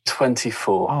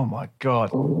 24. Oh, my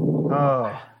God.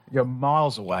 Oh, you're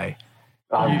miles away.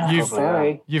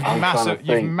 You've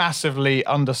massively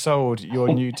undersold your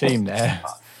new team there.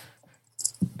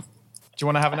 Do you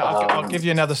want to have another? I'll give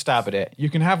you another stab at it. You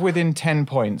can have within 10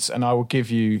 points, and I will give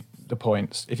you the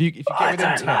points. If you get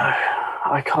within 10,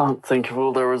 I can't think of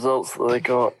all the results that they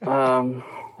got.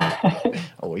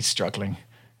 Oh, he's struggling.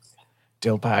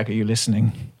 Dilbag, are you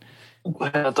listening?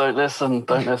 Don't listen.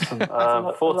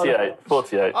 48.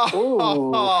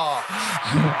 Ooh.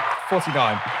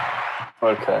 49.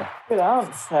 Okay. Good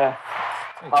answer.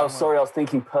 Oh, sorry, I was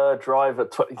thinking per driver.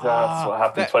 That's what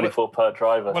happened, 24 per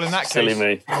driver. Well, in that Silly case,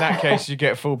 me. In that case, you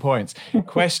get full points.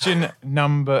 Question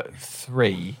number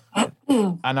 3,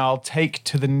 and I'll take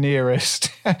to the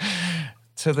nearest. What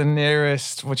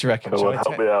do you reckon? Come on,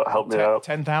 help me out.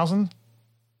 10,000?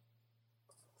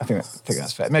 I think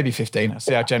that's fair. Maybe 15. I'll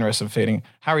see how generous I'm feeling.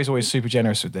 Harry's always super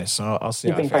generous with this, so I'll see.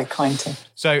 You've been very kind to.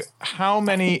 So, how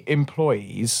many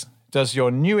employees does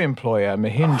your new employer,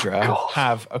 Mahindra,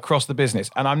 have across the business?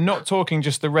 And I'm not talking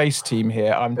just the race team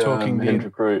here. I'm talking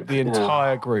the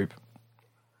entire group.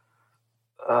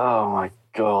 Oh, my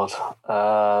God.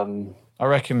 I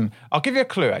reckon... I'll give you a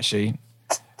clue, actually.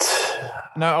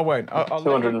 No, I won't.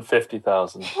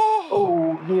 250,000.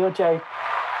 Oh, you're joking.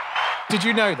 Did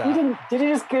you know that? Did you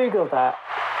just Google that?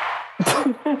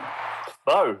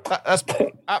 No. I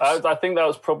think that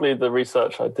was probably the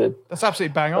research I did. That's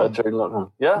absolutely bang on. During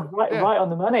lockdown. Yeah. Right on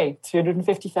the money.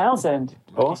 250,000.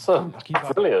 Awesome.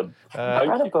 Brilliant.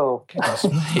 Incredible. Goodness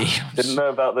me. Didn't know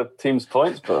about the team's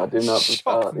points, but I do know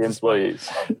about the employees.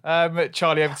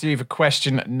 Charlie, over to you for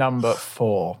question number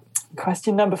 4.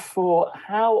 Question number 4.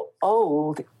 How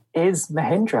old is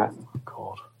Mahindra? Oh,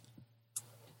 God.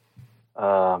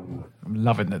 I'm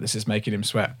loving that this is making him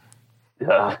sweat.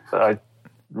 Yeah, I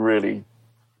really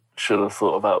should have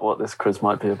thought about what this quiz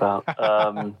might be about.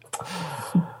 I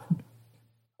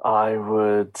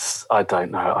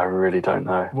don't know. I really don't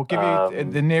know. We'll give you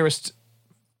the nearest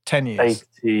 10 years.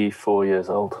 84 years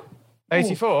old.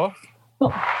 84?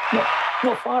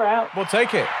 Not far out. We'll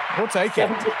take it.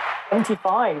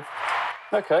 75.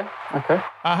 Okay.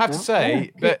 I have to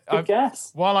say that good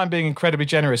guess. While I'm being incredibly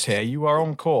generous here, you are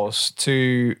on course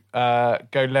to go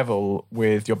level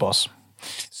with your boss.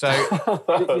 So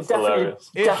you're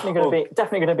definitely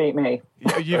going to beat me.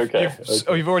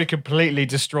 You've already completely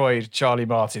destroyed Charlie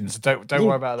Martin. So don't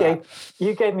worry about that.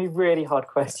 You gave me really hard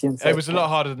questions. It was a lot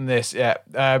harder than this. Yeah.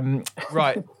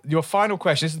 Right. Your final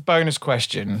question. This is the bonus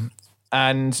question,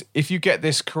 and if you get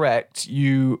this correct,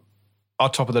 you are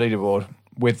top of the leaderboard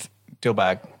with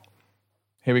Dilbag.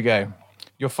 Here we go.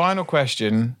 Your final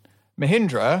question.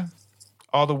 Mahindra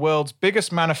are the world's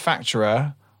biggest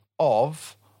manufacturer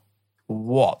of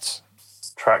what?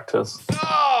 Tractors.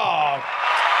 Oh!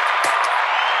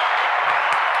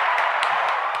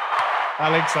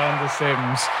 Alexander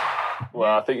Sims.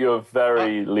 Well, I think you're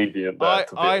very lenient there.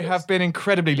 I have been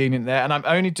incredibly lenient there, and I'm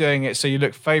only doing it so you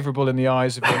look favourable in the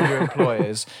eyes of your new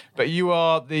employers. But you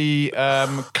are the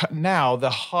now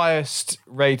the highest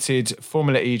rated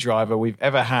Formula E driver we've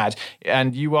ever had,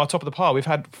 and you are top of the pile. We've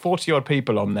had 40-odd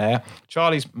people on there.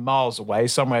 Charlie's miles away,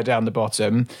 somewhere down the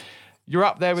bottom. You're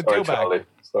up there with Dilbag. Charlie.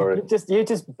 Sorry. You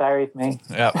just buried me.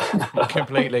 Yeah,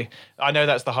 completely. I know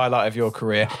that's the highlight of your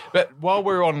career. But while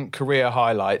we're on career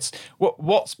highlights,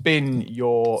 what's been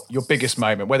your biggest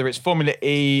moment, whether it's Formula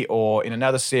E or in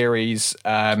another series?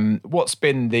 What's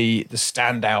been the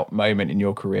standout moment in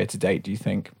your career to date, do you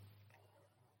think?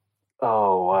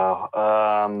 Oh, wow.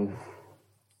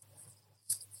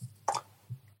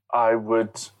 I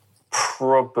would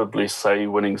probably say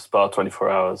winning Spa 24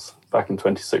 Hours back in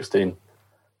 2016.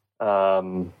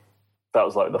 That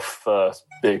was like the first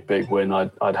big win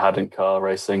I'd had in car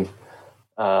racing.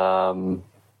 And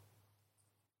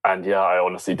yeah, I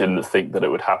honestly didn't think that it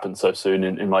would happen so soon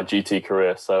in my GT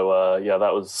career. So yeah,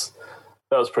 that was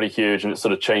pretty huge, and it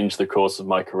sort of changed the course of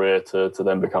my career to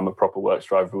then become a proper works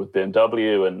driver with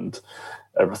BMW, and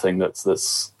everything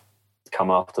that's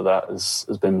come after that has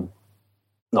been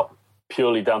not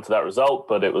purely down to that result,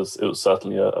 but it was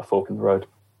certainly a fork in the road.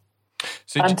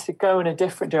 So to go in a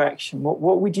different direction,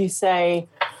 what would you say?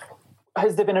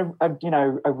 Has there been a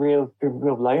real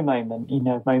low moment?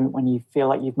 Moment when you feel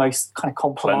like you've most kind of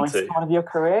compromised part of your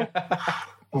career.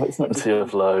 Oh, it's not plenty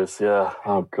of lows, yeah.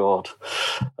 Oh God.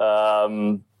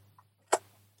 Oh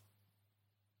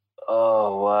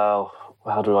wow.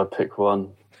 How do I pick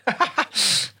one?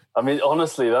 I mean,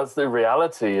 honestly, that's the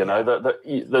reality.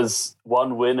 That there's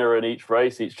one winner in each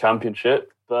race, each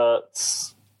championship,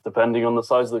 but depending on the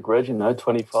size of the grid,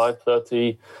 25,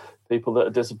 30 people that are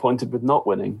disappointed with not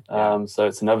winning. So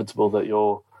it's inevitable that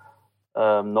you're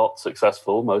not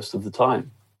successful most of the time.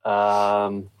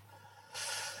 I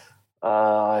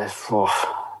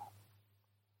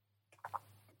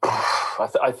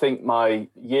think my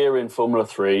year in Formula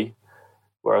 3,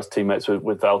 where I was teammates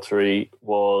with Valtteri,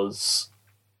 was,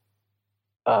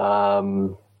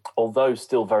 although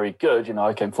still very good,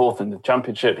 I came fourth in the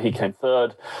championship, he came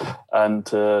third, and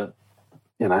to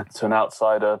an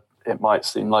outsider, it might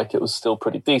seem like it was still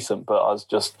pretty decent, but I was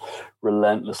just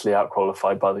relentlessly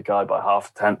outqualified by the guy by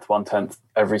half a tenth, 1/10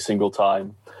 every single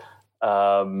time,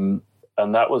 and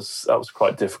that was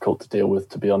quite difficult to deal with,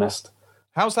 to be honest.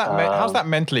 How's that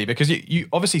mentally? Because you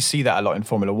obviously see that a lot in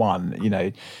Formula One.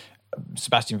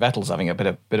 Sebastian Vettel's having a bit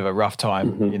of a rough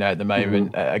time, at the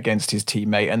moment against his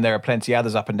teammate, and there are plenty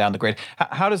others up and down the grid.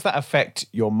 How does that affect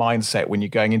your mindset when you're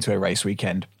going into a race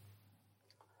weekend?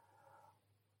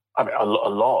 I mean, a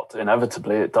lot.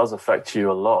 Inevitably, it does affect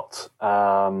you a lot,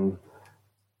 and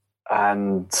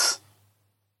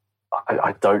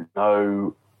I don't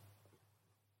know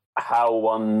how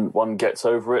one gets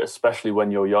over it, especially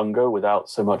when you're younger without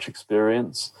so much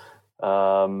experience.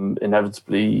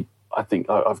 Inevitably, I think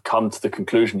I've come to the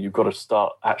conclusion you've got to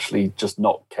start actually just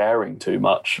not caring too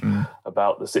much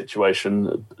about the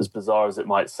situation, as bizarre as it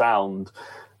might sound.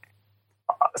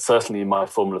 Certainly in my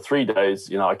Formula 3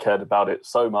 days, I cared about it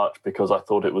so much because I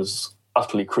thought it was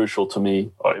utterly crucial to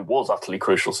me, or it was utterly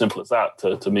crucial, simple as that,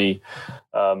 to me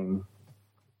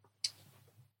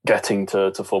getting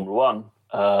to Formula 1.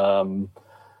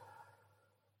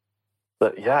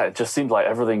 But yeah, it just seems like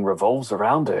everything revolves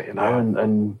around it,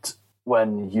 and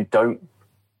when you don't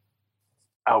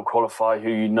out-qualify who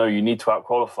you need to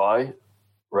out-qualify,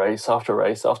 race after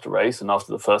race after race, and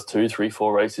after the first 2, 3,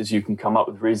 4 races, you can come up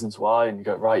with reasons why, and you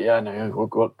go, right, we've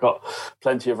got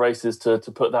plenty of races to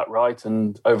put that right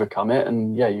and overcome it,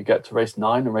 and you get to race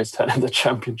 9 and race 10 in the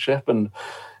championship, and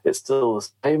it's still the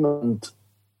same, and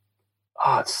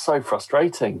it's so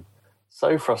frustrating.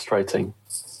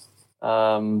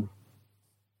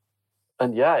 And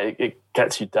it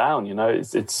gets you down.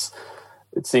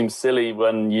 It seems silly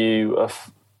when you,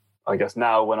 I guess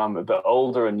now when I'm a bit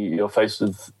older and you're faced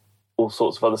with all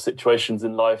sorts of other situations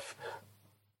in life,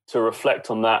 to reflect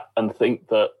on that and think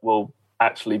that, well,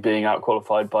 actually being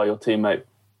out-qualified by your teammate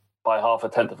by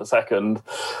 0.5 of a second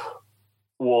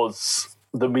was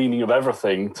the meaning of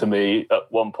everything to me at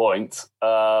one point.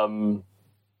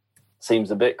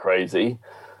 Seems a bit crazy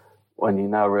when you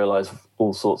now realise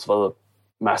all sorts of other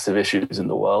massive issues in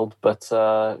the world. But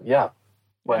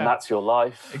when that's your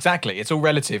life. Exactly. It's all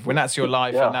relative. When that's your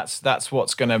life and that's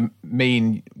what's going to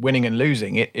mean winning and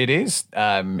losing, it is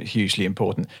hugely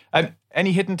important.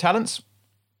 Any hidden talents?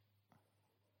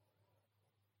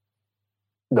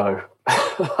 No.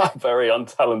 I'm very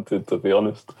untalented, to be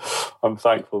honest. I'm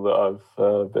thankful that I've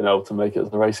been able to make it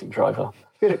as a racing driver.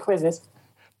 Good at quizzes.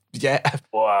 Yeah.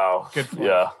 Wow. Good.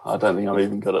 Yeah, I don't think I'm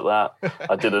even good at that.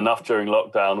 I did enough during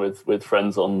lockdown with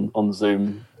friends on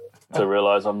Zoom to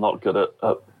realise I'm not good at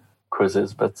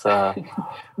quizzes. But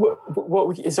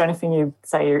what is there anything you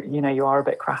say you are a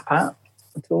bit crap at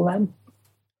all then?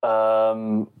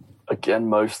 Again,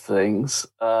 most things.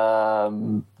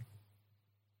 Oh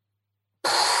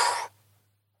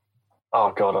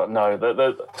God,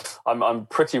 no. I'm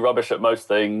pretty rubbish at most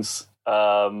things.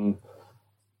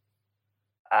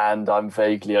 And I'm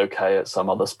vaguely okay at some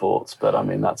other sports, but I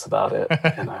mean, that's about it.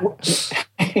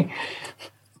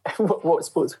 What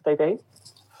sports would they be?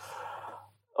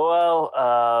 Well,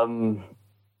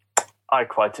 I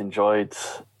quite enjoyed.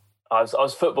 I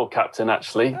was football captain,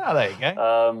 actually. Oh, there you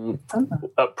go.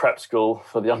 At prep school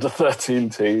for the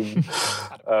under-13 team.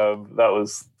 That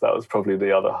was probably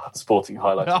the other sporting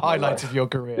highlight. The highlight of your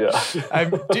career. Yeah.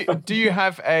 Do you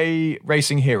have a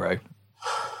racing hero?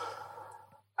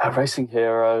 A racing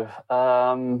hero.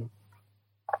 I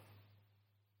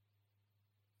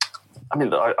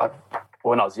mean, I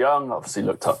when I was young, obviously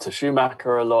looked up to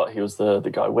Schumacher a lot. He was the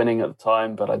guy winning at the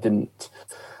time, but I didn't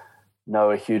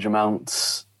know a huge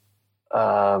amount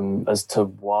as to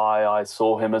why I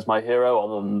saw him as my hero,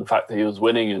 other than the fact that he was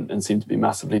winning and seemed to be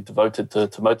massively devoted to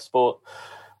motorsport.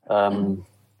 I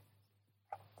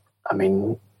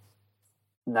mean,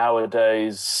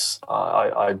 nowadays,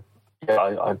 I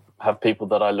have people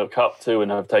that I look up to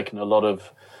and have taken a lot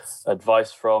of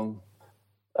advice from,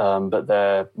 but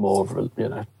they're more,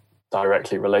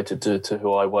 directly related to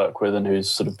who I work with and who's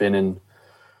sort of been in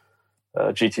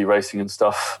GT racing and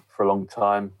stuff for a long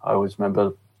time. I always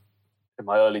remember in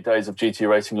my early days of GT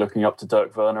racing looking up to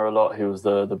Dirk Werner a lot. He was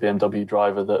the BMW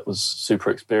driver that was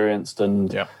super experienced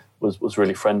and was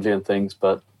really friendly and things.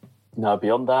 But no,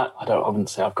 beyond that, I wouldn't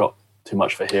say I've got too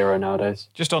much of a hero nowadays.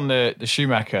 Just on the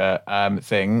Schumacher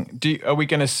thing, do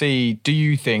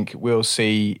you think we'll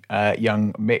see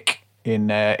young Mick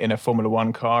in a Formula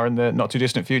One car in the not too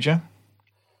distant future?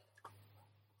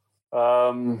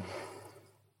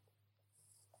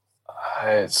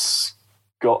 It's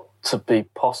got to be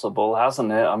possible,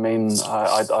 hasn't it? I mean,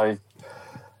 I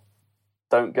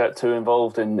don't get too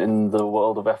involved in the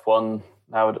world of F1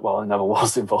 now. Well, I never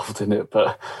was involved in it,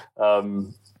 but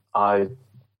I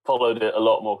followed it a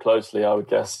lot more closely, I would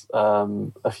guess,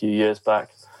 a few years back.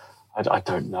 I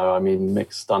don't know. I mean,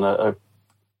 Mick's done a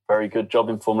very good job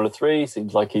in Formula 3.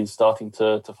 Seems like he's starting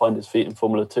to find his feet in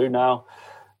Formula 2 now.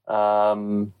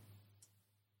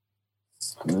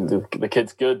 The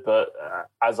kid's good, but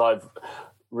as I've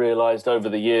realised over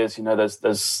the years,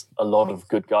 there's a lot of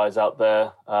good guys out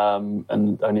there,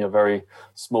 and only a very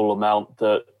small amount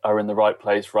that are in the right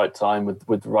place, right time,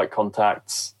 with the right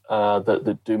contacts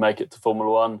that do make it to Formula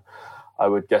One. I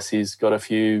would guess he's got a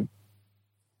few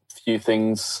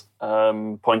things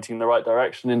pointing in the right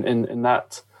direction in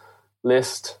that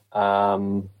list.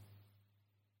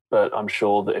 But I'm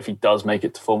sure that if he does make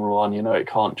it to Formula One, it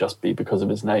can't just be because of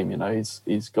his name.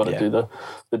 He's got to do the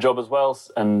job as well.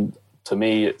 And to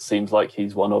me, it seems like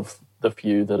he's one of the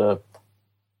few that are,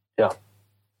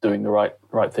 doing the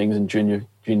right things in junior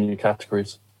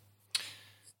categories.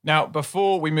 Now,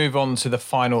 before we move on to the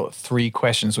final 3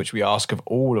 questions, which we ask of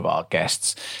all of our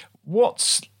guests,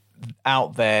 what's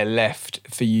out there left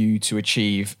for you to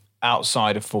achieve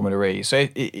outside of Formula E? So,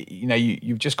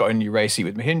 you've just got a new race seat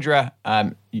with Mahindra.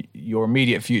 Your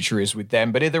immediate future is with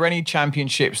them. But are there any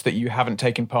championships that you haven't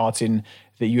taken part in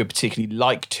that you would particularly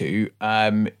like to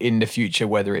in the future,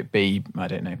 whether it be, I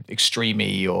don't know, Extreme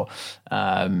E or,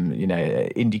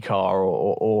 IndyCar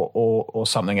or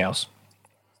something else?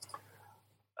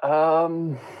 I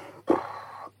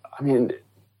mean,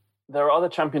 there are other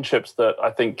championships that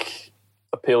I think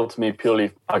appeal to me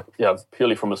purely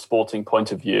from a sporting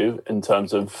point of view in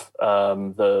terms of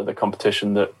the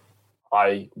competition that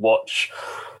I watch.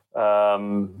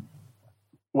 When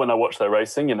I watch their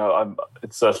racing,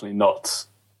 it's certainly not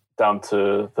down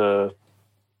to the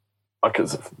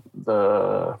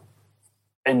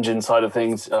engine side of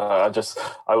things. I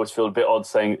always feel a bit odd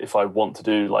saying if I want to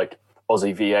do like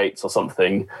Aussie V8s or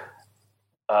something,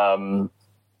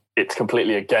 it's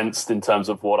completely against in terms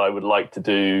of what I would like to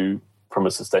do from a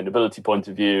sustainability point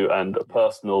of view and a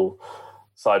personal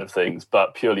side of things.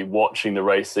 But purely watching the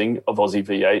racing of Aussie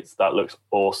V8s, that looks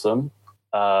awesome.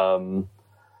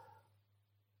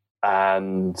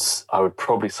 And I would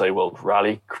probably say,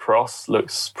 Rallycross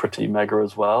looks pretty mega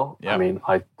as well. Yeah. I mean,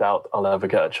 I doubt I'll ever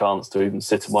get a chance to even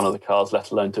sit in one of the cars, let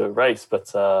alone do a race.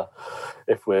 But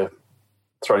if we're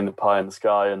throwing the pie in the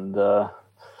sky and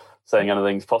saying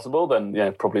anything's possible,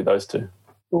 then probably those 2.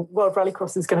 World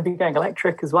Rallycross is going to be going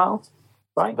electric as well,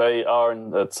 right? They are, I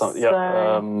don't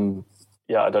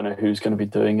know who's going to be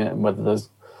doing it and whether there's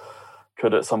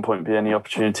could at some point be any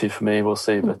opportunity for me. We'll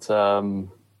see, but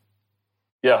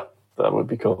that would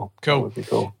be cool. Cool. That would be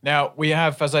cool. Now we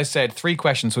have, as I said, 3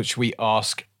 questions which we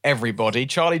ask everybody.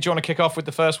 Charlie, do you want to kick off with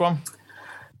the first one?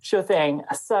 Sure thing.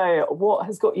 So, what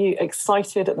has got you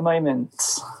excited at the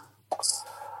moment?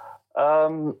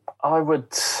 I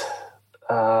would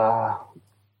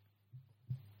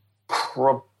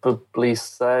probably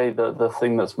say that the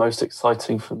thing that's most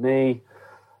exciting for me,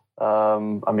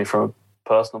 from a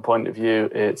personal point of view,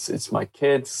 it's my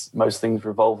kids. Most things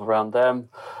revolve around them,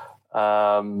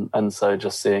 and so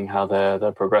just seeing how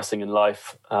they're progressing in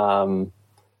life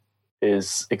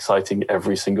is exciting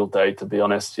every single day, to be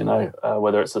honest.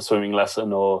 Whether it's a swimming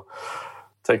lesson or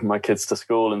taking my kids to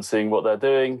school and seeing what they're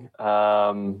doing.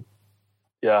 I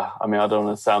don't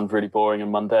want to sound really boring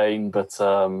and mundane, but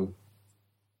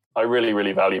I really,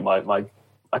 really value my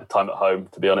time at home,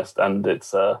 to be honest, and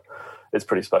it's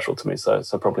pretty special to me. So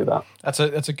probably that.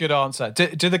 That's a good answer.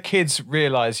 Do the kids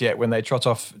realise yet when they trot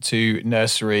off to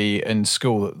nursery and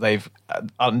school that they've,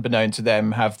 unbeknown to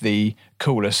them, have the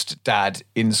coolest dad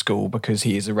in school because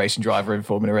he is a racing driver in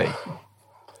Formula E?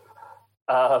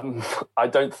 I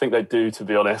don't think they do, to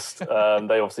be honest. They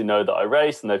obviously know that I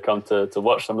race and they've come to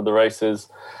watch some of the races,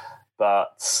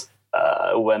 but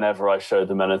whenever I show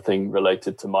them anything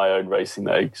related to my own racing,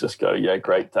 they just go, "Yeah,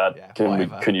 great, Dad.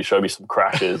 Can you show me some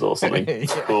crashes or something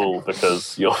cool?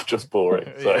 Because you're just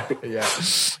boring." So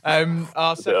a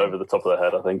bit over the top of the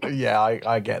head, I think. Yeah,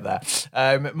 I get that.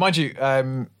 Mind you,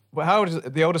 how old is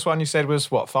the oldest one? You said was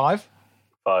what, 5?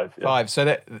 5. Yeah. 5. So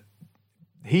that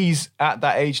he's at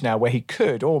that age now where he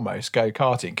could almost go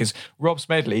karting, because Rob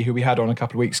Smedley, who we had on a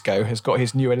couple of weeks ago, has got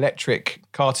his new electric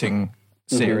karting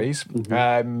series.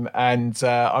 Mm-hmm. And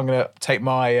I'm going to take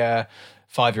my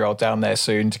 5-year-old down there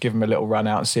soon to give him a little run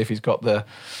out and see if he's got the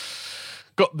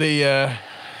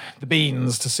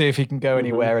beans to see if he can go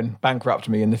anywhere and bankrupt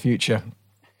me in the future.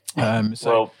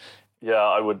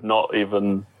 I would not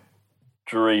even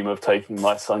dream of taking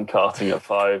my son karting at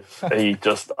 5. I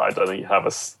don't think you have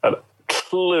a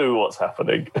clue what's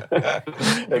happening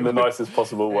in the nicest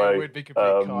possible way. It would be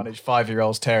complete carnage.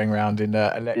 5-year-olds tearing around in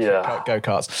electric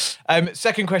go-karts.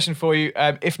 Second question for you.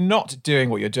 If not doing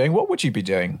what you're doing, what would you be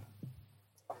doing?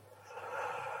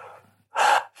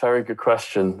 Very good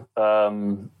question. I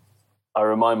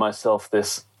remind myself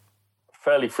this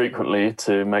fairly frequently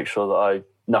to make sure that I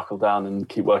knuckle down and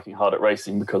keep working hard at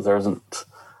racing, because there isn't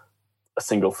a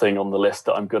single thing on the list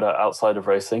that I'm good at outside of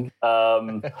racing.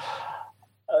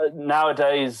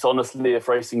 Nowadays, honestly, if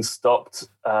racing stopped,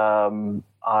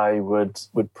 I would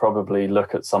probably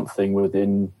look at something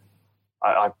within.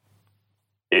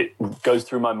 It goes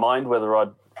through my mind whether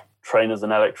I'd train as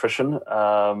an electrician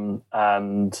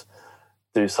and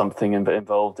do something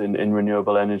involved in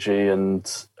renewable energy and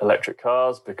electric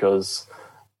cars, because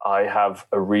I have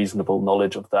a reasonable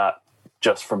knowledge of that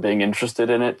just from being interested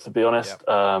in it, to be honest. Yep.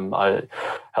 I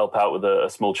help out with a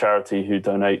small charity who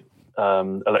donate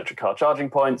electric car charging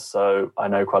points, so I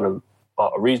know quite a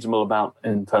reasonable amount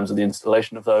in terms of the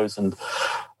installation of those. And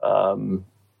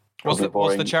what's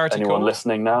the charity anyone called?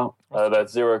 Listening now?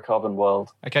 That's Zero Carbon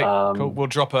World. Okay, cool. We'll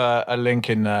drop a link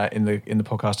in the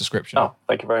podcast description. Oh,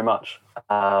 thank you very much.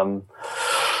 And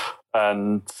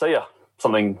so yeah,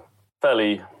 something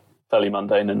fairly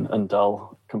mundane and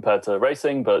dull compared to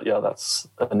racing, but yeah, that's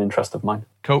an interest of mine.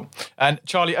 Cool. And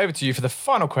Charlie, over to you for the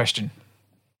final question.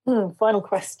 Final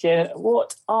question.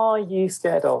 What are you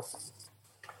scared of?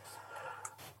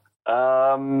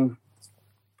 What am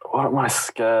I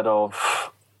scared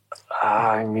of?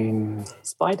 I mean,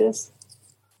 spiders.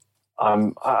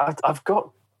 I've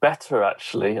got better,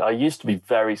 actually. I used to be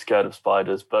very scared of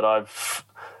spiders, but I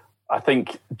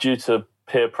think due to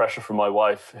peer pressure from my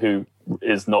wife, who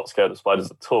is not scared of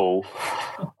spiders at all,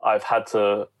 I've had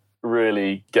to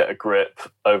really get a grip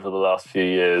over the last few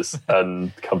years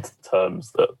and come to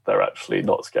terms that they're actually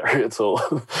not scary at all.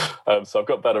 So I've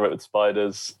got better with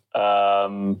spiders.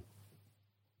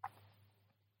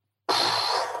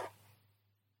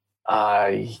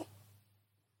 I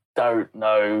don't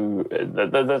know.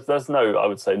 There's no, I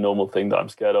would say, normal thing that I'm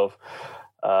scared of.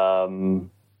 A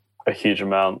huge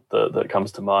amount that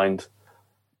comes to mind.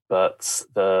 But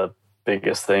the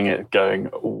biggest thing,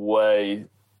 going way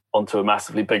onto a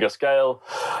massively bigger scale,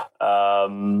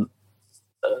 the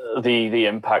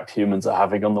impact humans are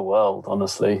having on the world,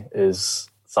 honestly, is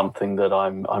something that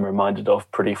I'm reminded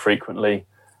of pretty frequently,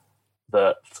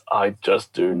 that I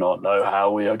just do not know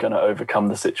how we are going to overcome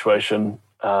the situation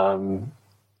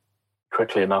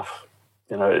quickly enough.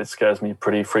 It scares me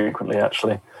pretty frequently,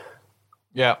 actually.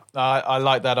 Yeah, I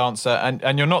like that answer.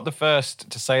 And you're not the first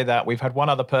to say that. We've had one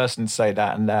other person say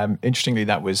that. And interestingly,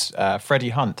 that was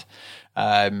Freddie Hunt.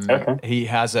 Okay. He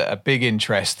has a big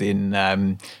interest in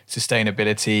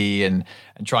sustainability and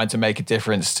trying to make a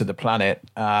difference to the planet.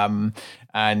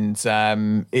 It's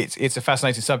a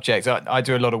fascinating subject. I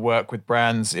do a lot of work with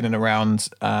brands in and around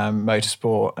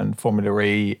motorsport and Formula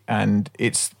E, and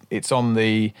it's on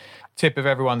the tip of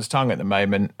everyone's tongue at the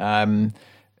moment.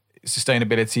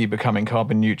 Sustainability, becoming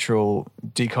carbon neutral,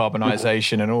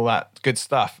 decarbonisation, and all that good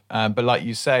stuff. But like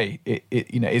you say,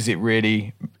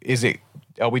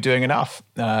 are we doing enough?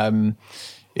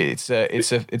 It's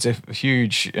a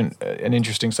huge and an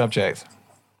interesting subject.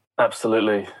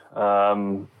 Absolutely.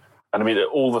 And I mean,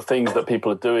 all the things that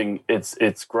people are doing,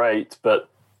 it's great, but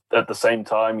at the same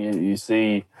time, you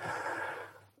see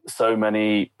so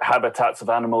many habitats of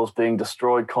animals being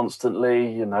destroyed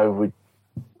constantly.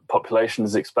 Population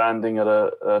is expanding at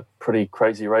a pretty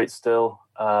crazy rate still.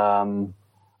 And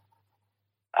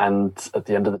at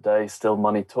the end of the day, still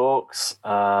money talks.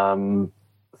 Companies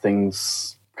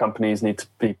need to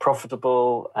be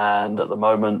profitable. And at the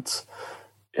moment,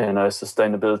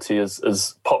 sustainability,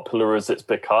 as popular as it's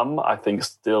become, I think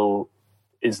still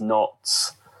is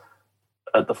not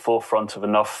at the forefront of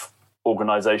enough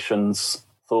organizations'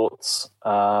 thoughts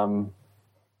to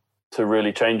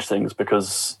really change things,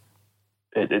 because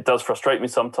it does frustrate me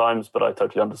sometimes, but I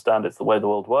totally understand it's the way the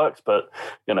world works. But,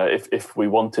 if we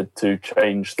wanted to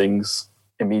change things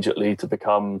immediately to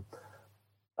become,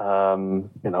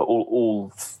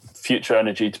 all future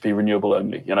energy to be renewable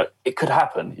only, it could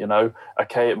happen,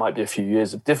 Okay, it might be a few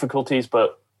years of difficulties,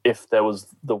 but if there was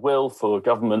the will for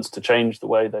governments to change the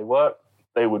way they work,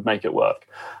 they would make it work.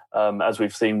 As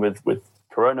we've seen with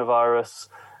coronavirus,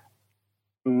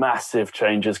 massive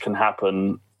changes can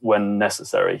happen when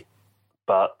necessary.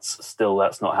 But still,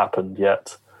 that's not happened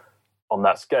yet on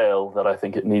that scale that I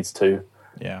think it needs to.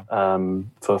 Yeah.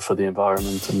 For the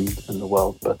environment and the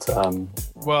world, but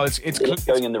it's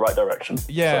going in the right direction.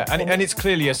 Yeah, so. and it's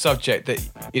clearly a subject that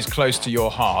is close to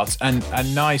your heart, and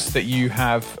nice that you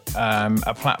have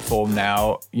a platform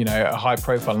now, a high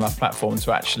profile enough platform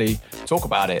to actually talk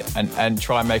about it and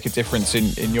try and make a difference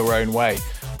in your own way.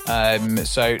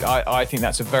 So I think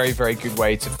that's a very, very good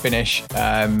way to finish.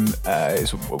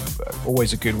 It's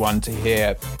always a good one to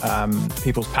hear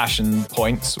people's passion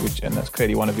points, and that's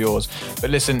clearly one of yours. But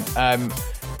listen,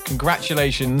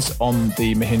 congratulations on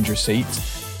the Mahindra seat.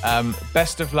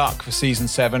 Best of luck for season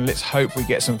 7. Let's hope we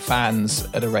get some fans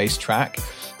at a racetrack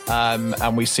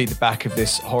and we see the back of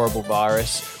this horrible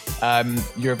virus.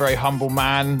 You're a very humble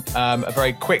man, a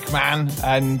very quick man,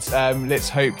 and let's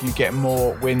hope you get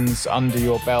more wins under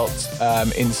your belt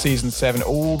in season 7.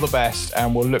 All the best,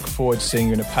 and we'll look forward to seeing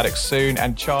you in a paddock soon.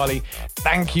 And Charlie,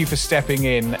 thank you for stepping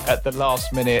in at the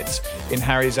last minute in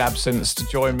Harry's absence to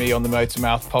join me on the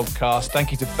Motormouth podcast.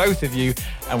 Thank you to both of you,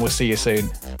 and we'll see you soon.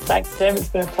 Thanks, Tim. It's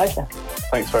been a pleasure.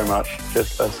 Thanks very much.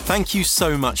 Cheers, guys. Thank you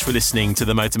so much for listening to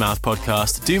the Motormouth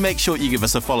podcast. Do make sure you give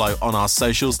us a follow on our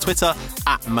socials, Twitter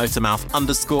 @Motormouth_,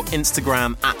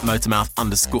 Instagram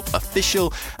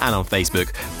 @Motormouth_official, and on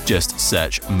Facebook, just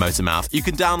search Motormouth. You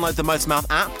can download the Motormouth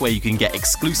app where you can get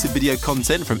exclusive video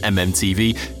content from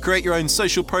MMTV, create your own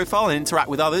social profile and interact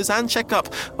with others, and check up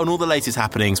on all the latest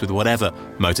happenings with whatever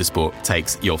motorsport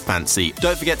takes your fancy.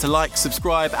 Don't forget to like,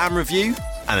 subscribe and review.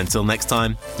 And until next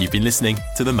time, you've been listening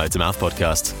to the Motormouth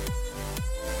podcast.